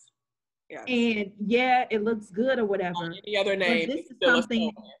 Yes. Yes. And yeah, it looks good or whatever. Any other name? But this is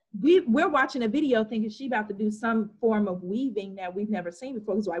something we're watching a video thinking she about to do some form of weaving that we've never seen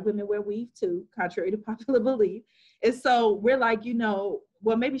before, because white women wear weave too, contrary to popular belief. And so we're like, you know,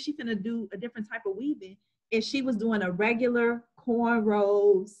 well, maybe she's gonna do a different type of weaving. And she was doing a regular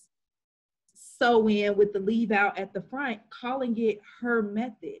cornrows sew-in with the leave out at the front, calling it her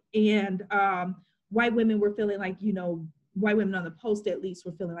method. And white women were feeling like, you know, white women on the post at least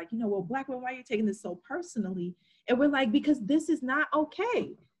were feeling like, you know, well, Black women, why are you taking this so personally? And we're like, because this is not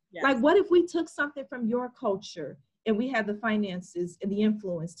okay. Yes. Like, what if we took something from your culture and we have the finances and the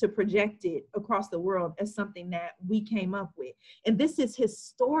influence to project it across the world as something that we came up with. And this is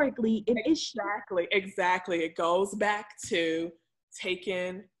historically an issue. Exactly. It goes back to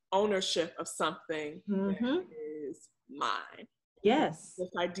taking ownership of something that is mine. Yes. This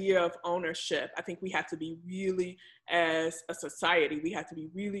idea of ownership, I think we have to be really, as a society, we have to be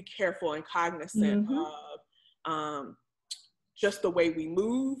really careful and cognizant of just the way we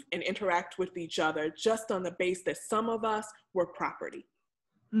move and interact with each other, just on the base that some of us were property.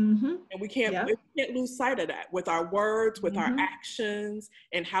 And we can't lose sight of that with our words, with our actions,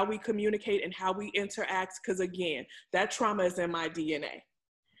 and how we communicate and how we interact. Because again, that trauma is in my DNA.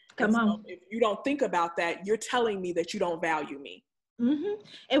 Come on. If you don't think about that, you're telling me that you don't value me.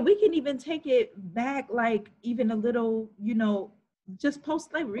 And we can even take it back, like even a little, just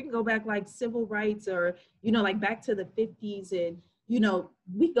post-slavery. We can go back like civil rights, or, like back to the 50s. And,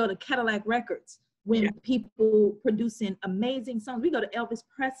 we go to Cadillac Records when people producing amazing songs. We go to Elvis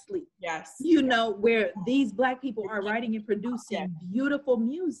Presley, where these Black people are writing and producing beautiful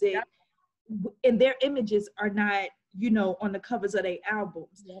music, and their images are not, on the covers of their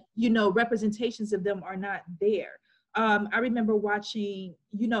albums. Representations of them are not there. I remember watching,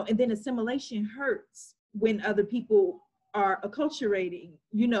 and then assimilation hurts when other people are acculturating,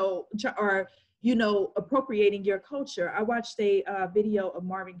 or, appropriating your culture. I watched a video of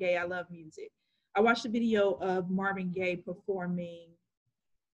Marvin Gaye. I love music. I watched a video of Marvin Gaye performing,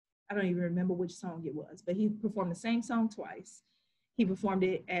 I don't even remember which song it was, but he performed the same song twice. He performed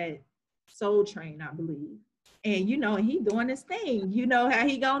it at Soul Train, I believe. And, and he doing his thing. How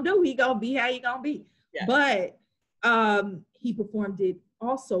he gonna do? He gonna be how he gonna be. Yeah. But he performed it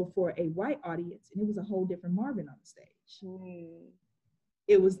also for a white audience, and it was a whole different Marvin on the stage.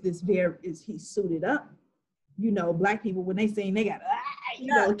 It was this he suited up. Black people, when they sing, they got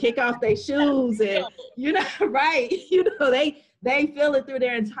kick off their shoes, and right, they feel it through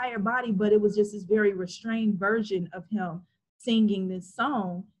their entire body. But it was just this very restrained version of him singing this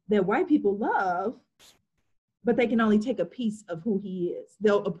song that white people love, but they can only take a piece of who he is.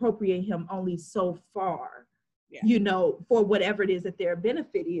 They'll appropriate him only so far. For whatever it is that their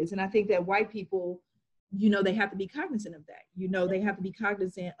benefit is. And I think that white people, they have to be cognizant of that. They have to be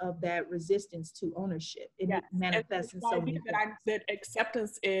cognizant of that resistance to ownership. It manifests in so many things. That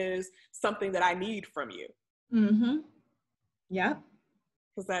acceptance is something that I need from you. Yeah.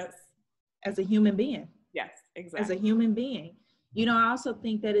 Because that's... As a human being. Yes, exactly. As a human being. I also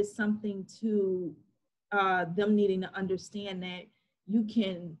think that it's something to them needing to understand that you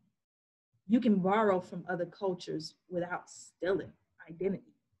can borrow from other cultures without stealing identity.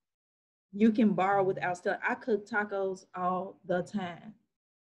 You can borrow without stealing. I cook tacos all the time.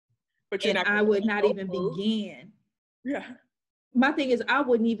 But I would not even begin. Yeah. My thing is, I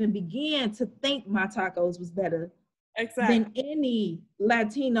wouldn't even begin to think my tacos was better than any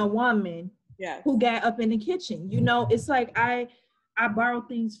Latina woman who got up in the kitchen. It's like I borrow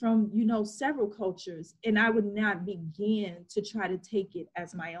things from, several cultures, and I would not begin to try to take it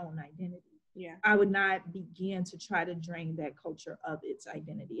as my own identity. Yeah. I would not begin to try to drain that culture of its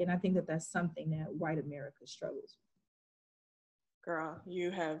identity. And I think that that's something that white America struggles with. Girl,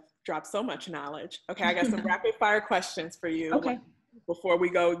 you have dropped so much knowledge. Okay, I got some rapid fire questions for you. Okay. Before we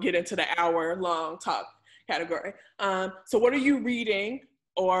get into the hour-long talk category. So what are you reading,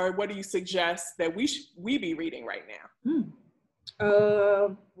 or what do you suggest that we be reading right now?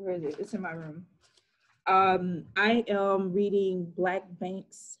 Where is it? It's in my room. I am reading Black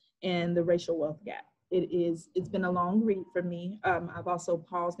Banks and the Racial Wealth Gap. It's been a long read for me. I've also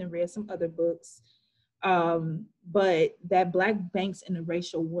paused and read some other books. But that Black Banks and the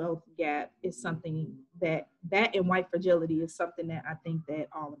Racial Wealth Gap is something that and White Fragility is something that I think that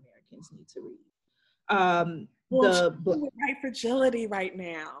all Americans need to read. White Fragility right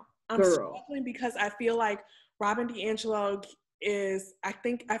now. I'm struggling because I feel like Robin DiAngelo I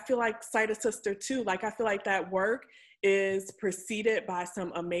feel like Cite a Sister too. Like, I feel like that work is preceded by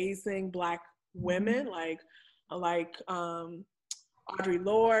some amazing Black women, like Audre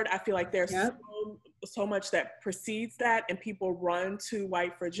Lorde. I feel like there's so much that precedes that, and people run to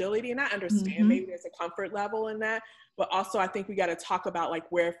White Fragility. And I understand maybe there's a comfort level in that, but also I think we got to talk about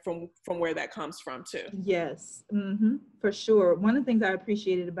like where that comes from too. Yes, for sure. One of the things I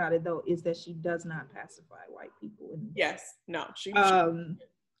appreciated about it though is that she does not pacify white people.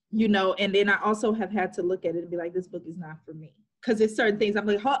 And then I also have had to look at it and be like, this book is not for me. Because there's certain things I'm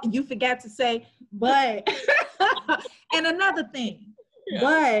like, you forgot to say, but, and another thing,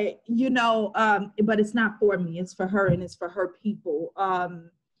 but it's not for me. It's for her, and it's for her people.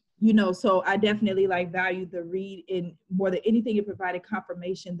 So I definitely value the read, and more than anything, it provided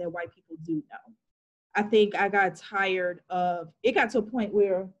confirmation that white people do know. I think I got tired of it. Got to a point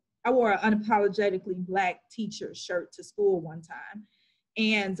where I wore an unapologetically Black teacher shirt to school one time.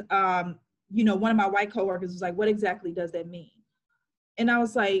 And, one of my white coworkers was like, what exactly does that mean? And I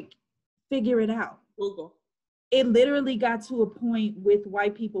was like, figure it out. Google. It literally got to a point with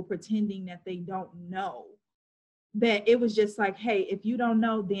white people pretending that they don't know, that it was just like, hey, if you don't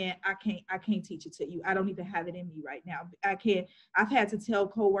know, then I can't teach it to you. I don't even have it in me right now. I've had to tell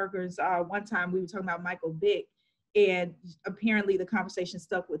coworkers, one time we were talking about Michael Vick, and apparently the conversation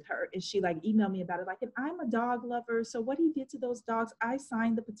stuck with her, and she like emailed me about it, like, and I'm a dog lover, so what he did to those dogs, I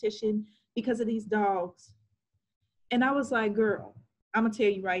signed the petition because of these dogs. And I was like, girl, I'm gonna tell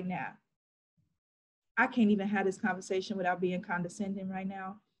you right now, I can't even have this conversation without being condescending right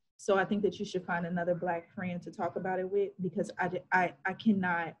now. So I think that you should find another Black friend to talk about it with, because I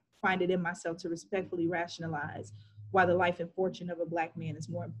cannot find it in myself to respectfully rationalize why the life and fortune of a Black man is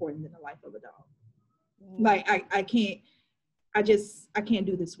more important than the life of a dog. Like I can't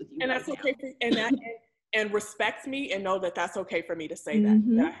do this with you. And right that's okay now. And respect me and know that that's okay for me to say that.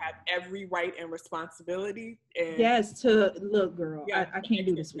 That I have every right and responsibility. And yes, to look, girl, yeah, I can't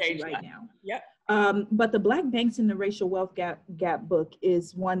do this with you right now. Yep. But the Black Banks in the Racial Wealth Gap book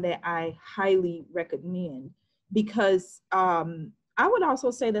is one that I highly recommend, because I would also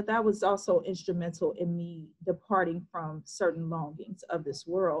say that was also instrumental in me departing from certain longings of this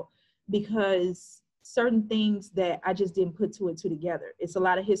world, because certain things that I just didn't put two and two together. It's a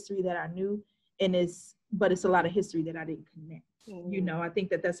lot of history that I knew, but it's a lot of history that I didn't connect. I think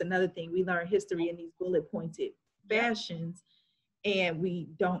that that's another thing. We learn history in these bullet pointed fashions, and we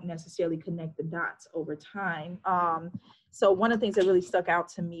don't necessarily connect the dots over time. So one of the things that really stuck out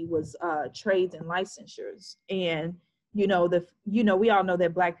to me was trades and licensures. And we all know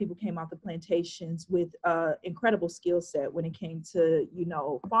that Black people came off the plantations with incredible skill set when it came to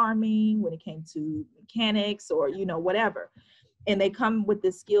farming, when it came to mechanics, or whatever. And they come with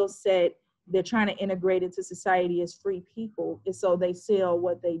this skill set. They're trying to integrate into society as free people, and so they sell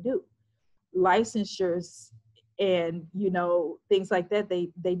what they do. Licensures and things like that,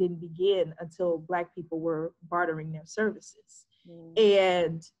 they didn't begin until Black people were bartering their services.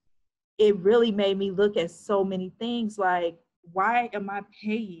 And it really made me look at so many things, like, why am I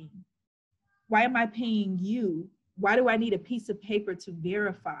paying you? Why do I need a piece of paper to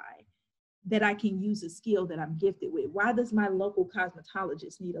verify that I can use a skill that I'm gifted with? Why does my local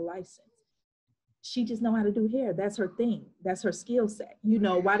cosmetologist need a license? She just know how to do hair. That's her thing. That's her skill set.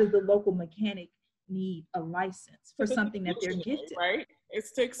 Why does the local mechanic need a license for something that they're gifted? Right.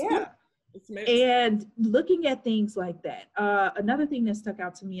 It's to exclude. Yeah. And looking at things like that. Another thing that stuck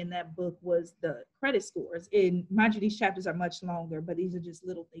out to me in that book was the credit scores. And mind you, these chapters are much longer, but these are just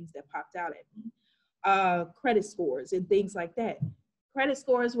little things that popped out at me. Credit scores and things like that. Credit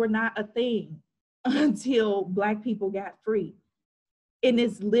scores were not a thing until Black people got free. And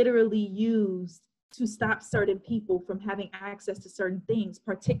it's literally used to stop certain people from having access to certain things,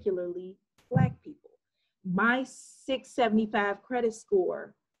 particularly Black people. My 675 credit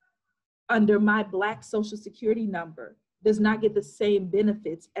score under my Black Social Security number does not get the same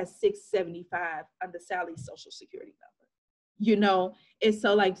benefits as 675 under Sally's Social Security number. And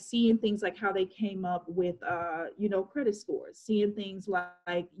so like seeing things like how they came up with, credit scores, seeing things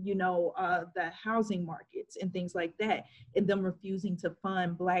like, the housing markets and things like that, and them refusing to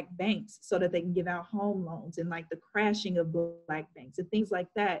fund Black banks so that they can give out home loans, and like the crashing of Black banks and things like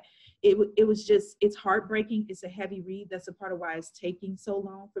that. It was just, it's heartbreaking. It's a heavy read. That's a part of why it's taking so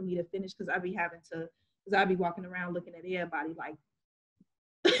long for me to finish, because I'd be walking around looking at everybody like,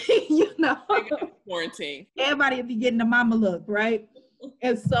 quarantine. Everybody would be getting the mama look, right?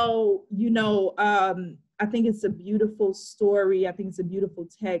 And so, I think it's a beautiful story. I think it's a beautiful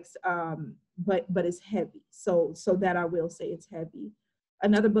text, but it's heavy. So that I will say it's heavy.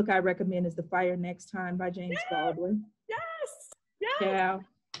 Another book I recommend is The Fire Next Time by James Baldwin. Yeah.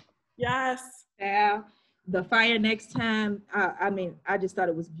 The Fire Next Time, I just thought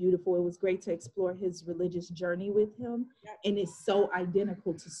it was beautiful. It was great to explore his religious journey with him. And it's so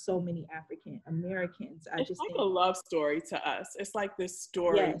identical to so many African Americans. It's like a love story to us. It's like this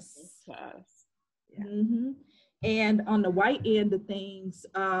story to us. Yeah. Mm-hmm. And on the white end of things,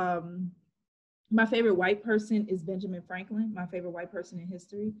 my favorite white person is Benjamin Franklin, my favorite white person in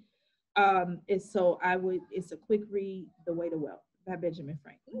history. It's a quick read, The Way to Wealth by Benjamin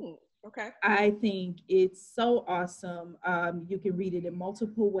Franklin. Okay. I think it's so awesome. You can read it in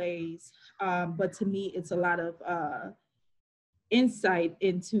multiple ways, but to me, it's a lot of insight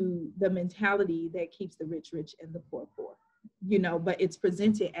into the mentality that keeps the rich rich and the poor poor. But it's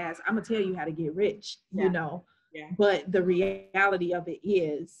presented as, I'm gonna tell you how to get rich. But the reality of it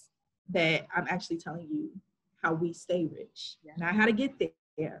is that I'm actually telling you how we stay rich, Yeah. not how to get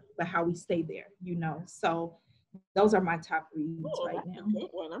there, but how we stay there, you know? So those are my top reads right That's now. a good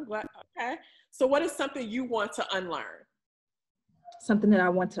one. I'm glad. Okay. So what is something you want to unlearn? Something that I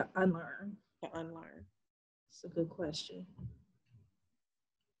want to unlearn. To unlearn. It's a good question.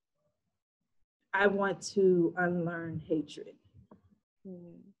 I want to unlearn hatred.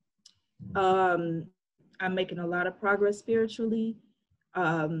 I'm making a lot of progress spiritually.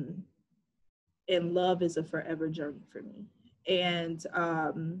 And love is a forever journey for me. And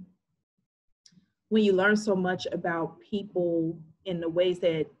when you learn so much about people in the ways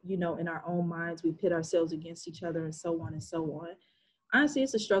that, you know, in our own minds, we pit ourselves against each other and so on and so on. Honestly,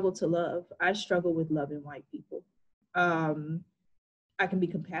 it's a struggle to love. I struggle with loving white people. I can be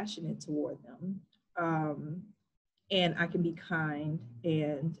compassionate toward them. And I can be kind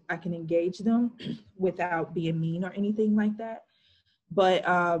and I can engage them without being mean or anything like that. But,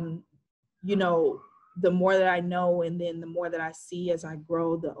 you know, the more that I know and then the more that I see as I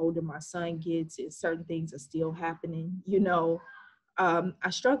grow, the older my son gets, and certain things are still happening, you know, I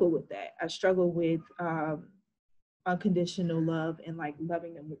struggle with that. I struggle with unconditional love and like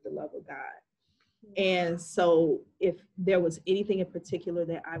loving them with the love of God. And so if there was anything in particular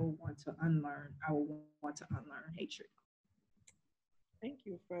that I would want to unlearn, I would want to unlearn hatred. Thank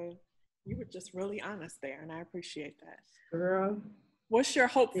you you were just really honest there, and I appreciate that. Girl. What's your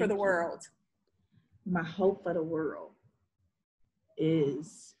hope for the world? My hope for the world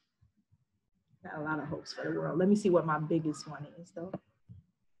is, got a lot of hopes for the world. Let me see what my biggest one is though.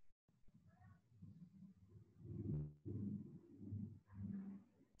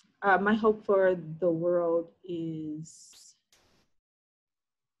 My hope for the world is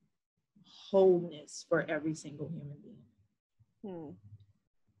wholeness for every single human being.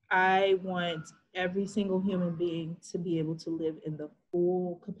 I want every single human being to be able to live in the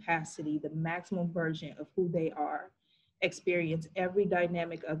full capacity, the maximum version of who they are, experience every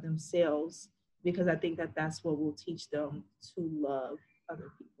dynamic of themselves, because I think that that's what will teach them to love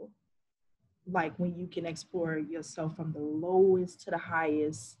other people. Like when you can explore yourself from the lowest to the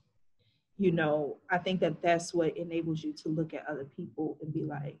highest, you know, I think that that's what enables you to look at other people and be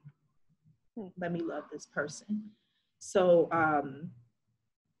like, let me love this person. So,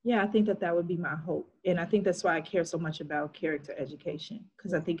 yeah, I think that that would be my hope. And I think that's why I care so much about character education,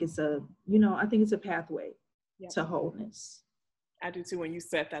 because I think it's a, you know, I think it's a pathway to wholeness. I do too. When you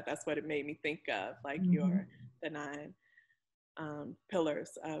said that, that's what it made me think of, like the 9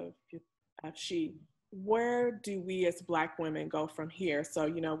 pillars of she. Where do we as Black women go from here? So,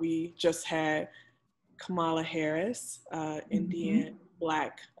 you know, we just had Kamala Harris, Indian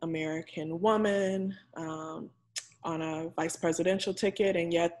Black American woman, on a vice presidential ticket,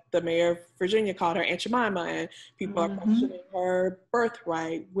 and yet the mayor of Virginia called her Aunt Jemima, and people are questioning her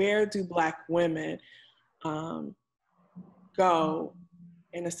birthright. Where do Black women go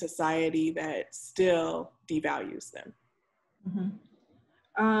in a society that still devalues them?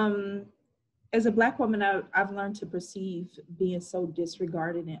 As a Black woman, I've learned to perceive being so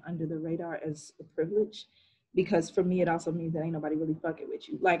disregarded and under the radar as a privilege, because for me, it also means that ain't nobody really fucking with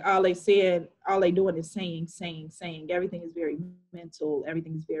you. Like all they doing is saying. Everything is very mental.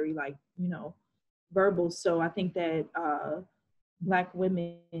 Everything is very like, you know, verbal. So I think that Black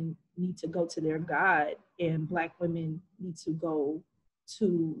women need to go to their God, and Black women need to go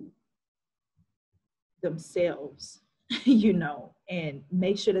to themselves, you know, and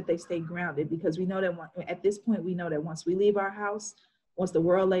make sure that they stay grounded, because we know that at this point, we know that once we leave our house, once the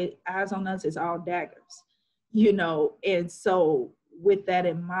world lays eyes on us, it's all daggers, you know. And so with that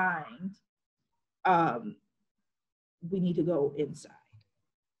in mind, we need to go inside.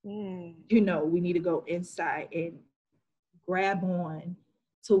 You know, we need to go inside and grab on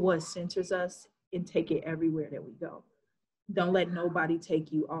to what centers us and take it everywhere that we go. Don't let nobody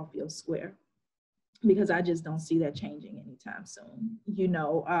take you off your square, because I just don't see that changing anytime soon, you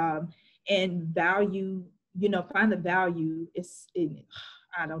know. And value, you know, find the value.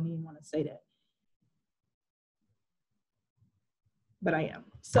 I don't even want to say that, but I am.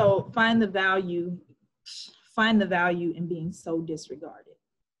 So find the value in being so disregarded,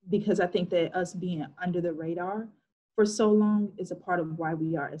 because I think that us being under the radar for so long is a part of why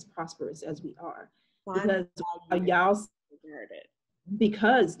we are as prosperous as we are.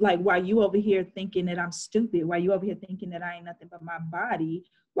 Because like, while you over here thinking that I'm stupid, while you over here thinking that I ain't nothing but my body,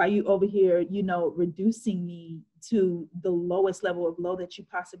 while you over here, you know, reducing me to the lowest level of low that you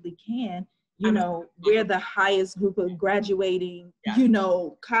possibly can, you know, we're the highest group of graduating, you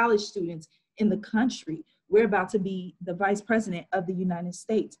know, college students in the country. We're about to be the vice president of the United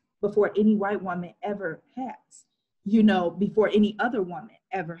States before any white woman ever has. you know, before any other woman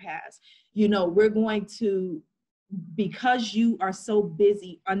ever has. You know, we're going to, because you are so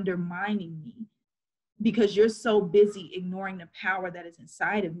busy undermining me, because you're so busy ignoring the power that is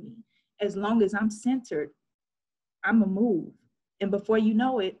inside of me, as long as I'm centered, I'm a move. And before you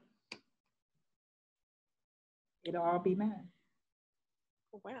know it, it'll all be mine.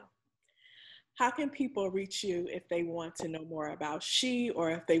 Wow. How can people reach you if they want to know more about She,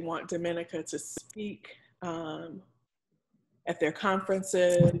 or if they want Dominicca to speak at their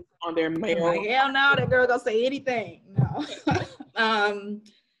conferences, on their mail? Like, hell no, that girl gonna say anything. No.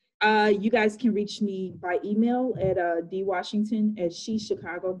 You guys can reach me by email at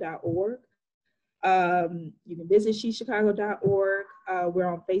dwashington@shechicago.org. You can visit shechicago.org. We're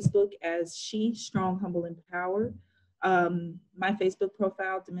on Facebook as She, Strong, Humble, Empowered. My Facebook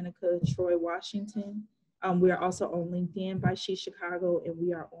profile, Dominicca Troy Washington. We are also on LinkedIn by She Chicago, and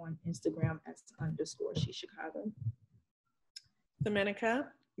we are on Instagram as _She Chicago. Dominicca,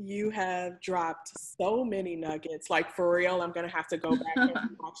 you have dropped so many nuggets. Like, for real, I'm going to have to go back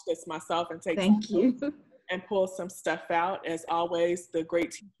and watch this myself and take Thank you. And pull some stuff out. As always, the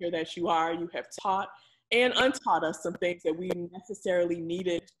great teacher that you are, you have taught and untaught us some things that we necessarily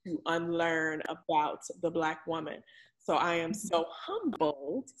needed to unlearn about the Black woman. So I am so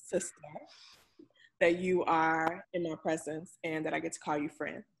humbled, sister, that you are in my presence and that I get to call you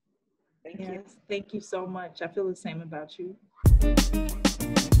friend. Thank you. Thank you so much. I feel the same about you.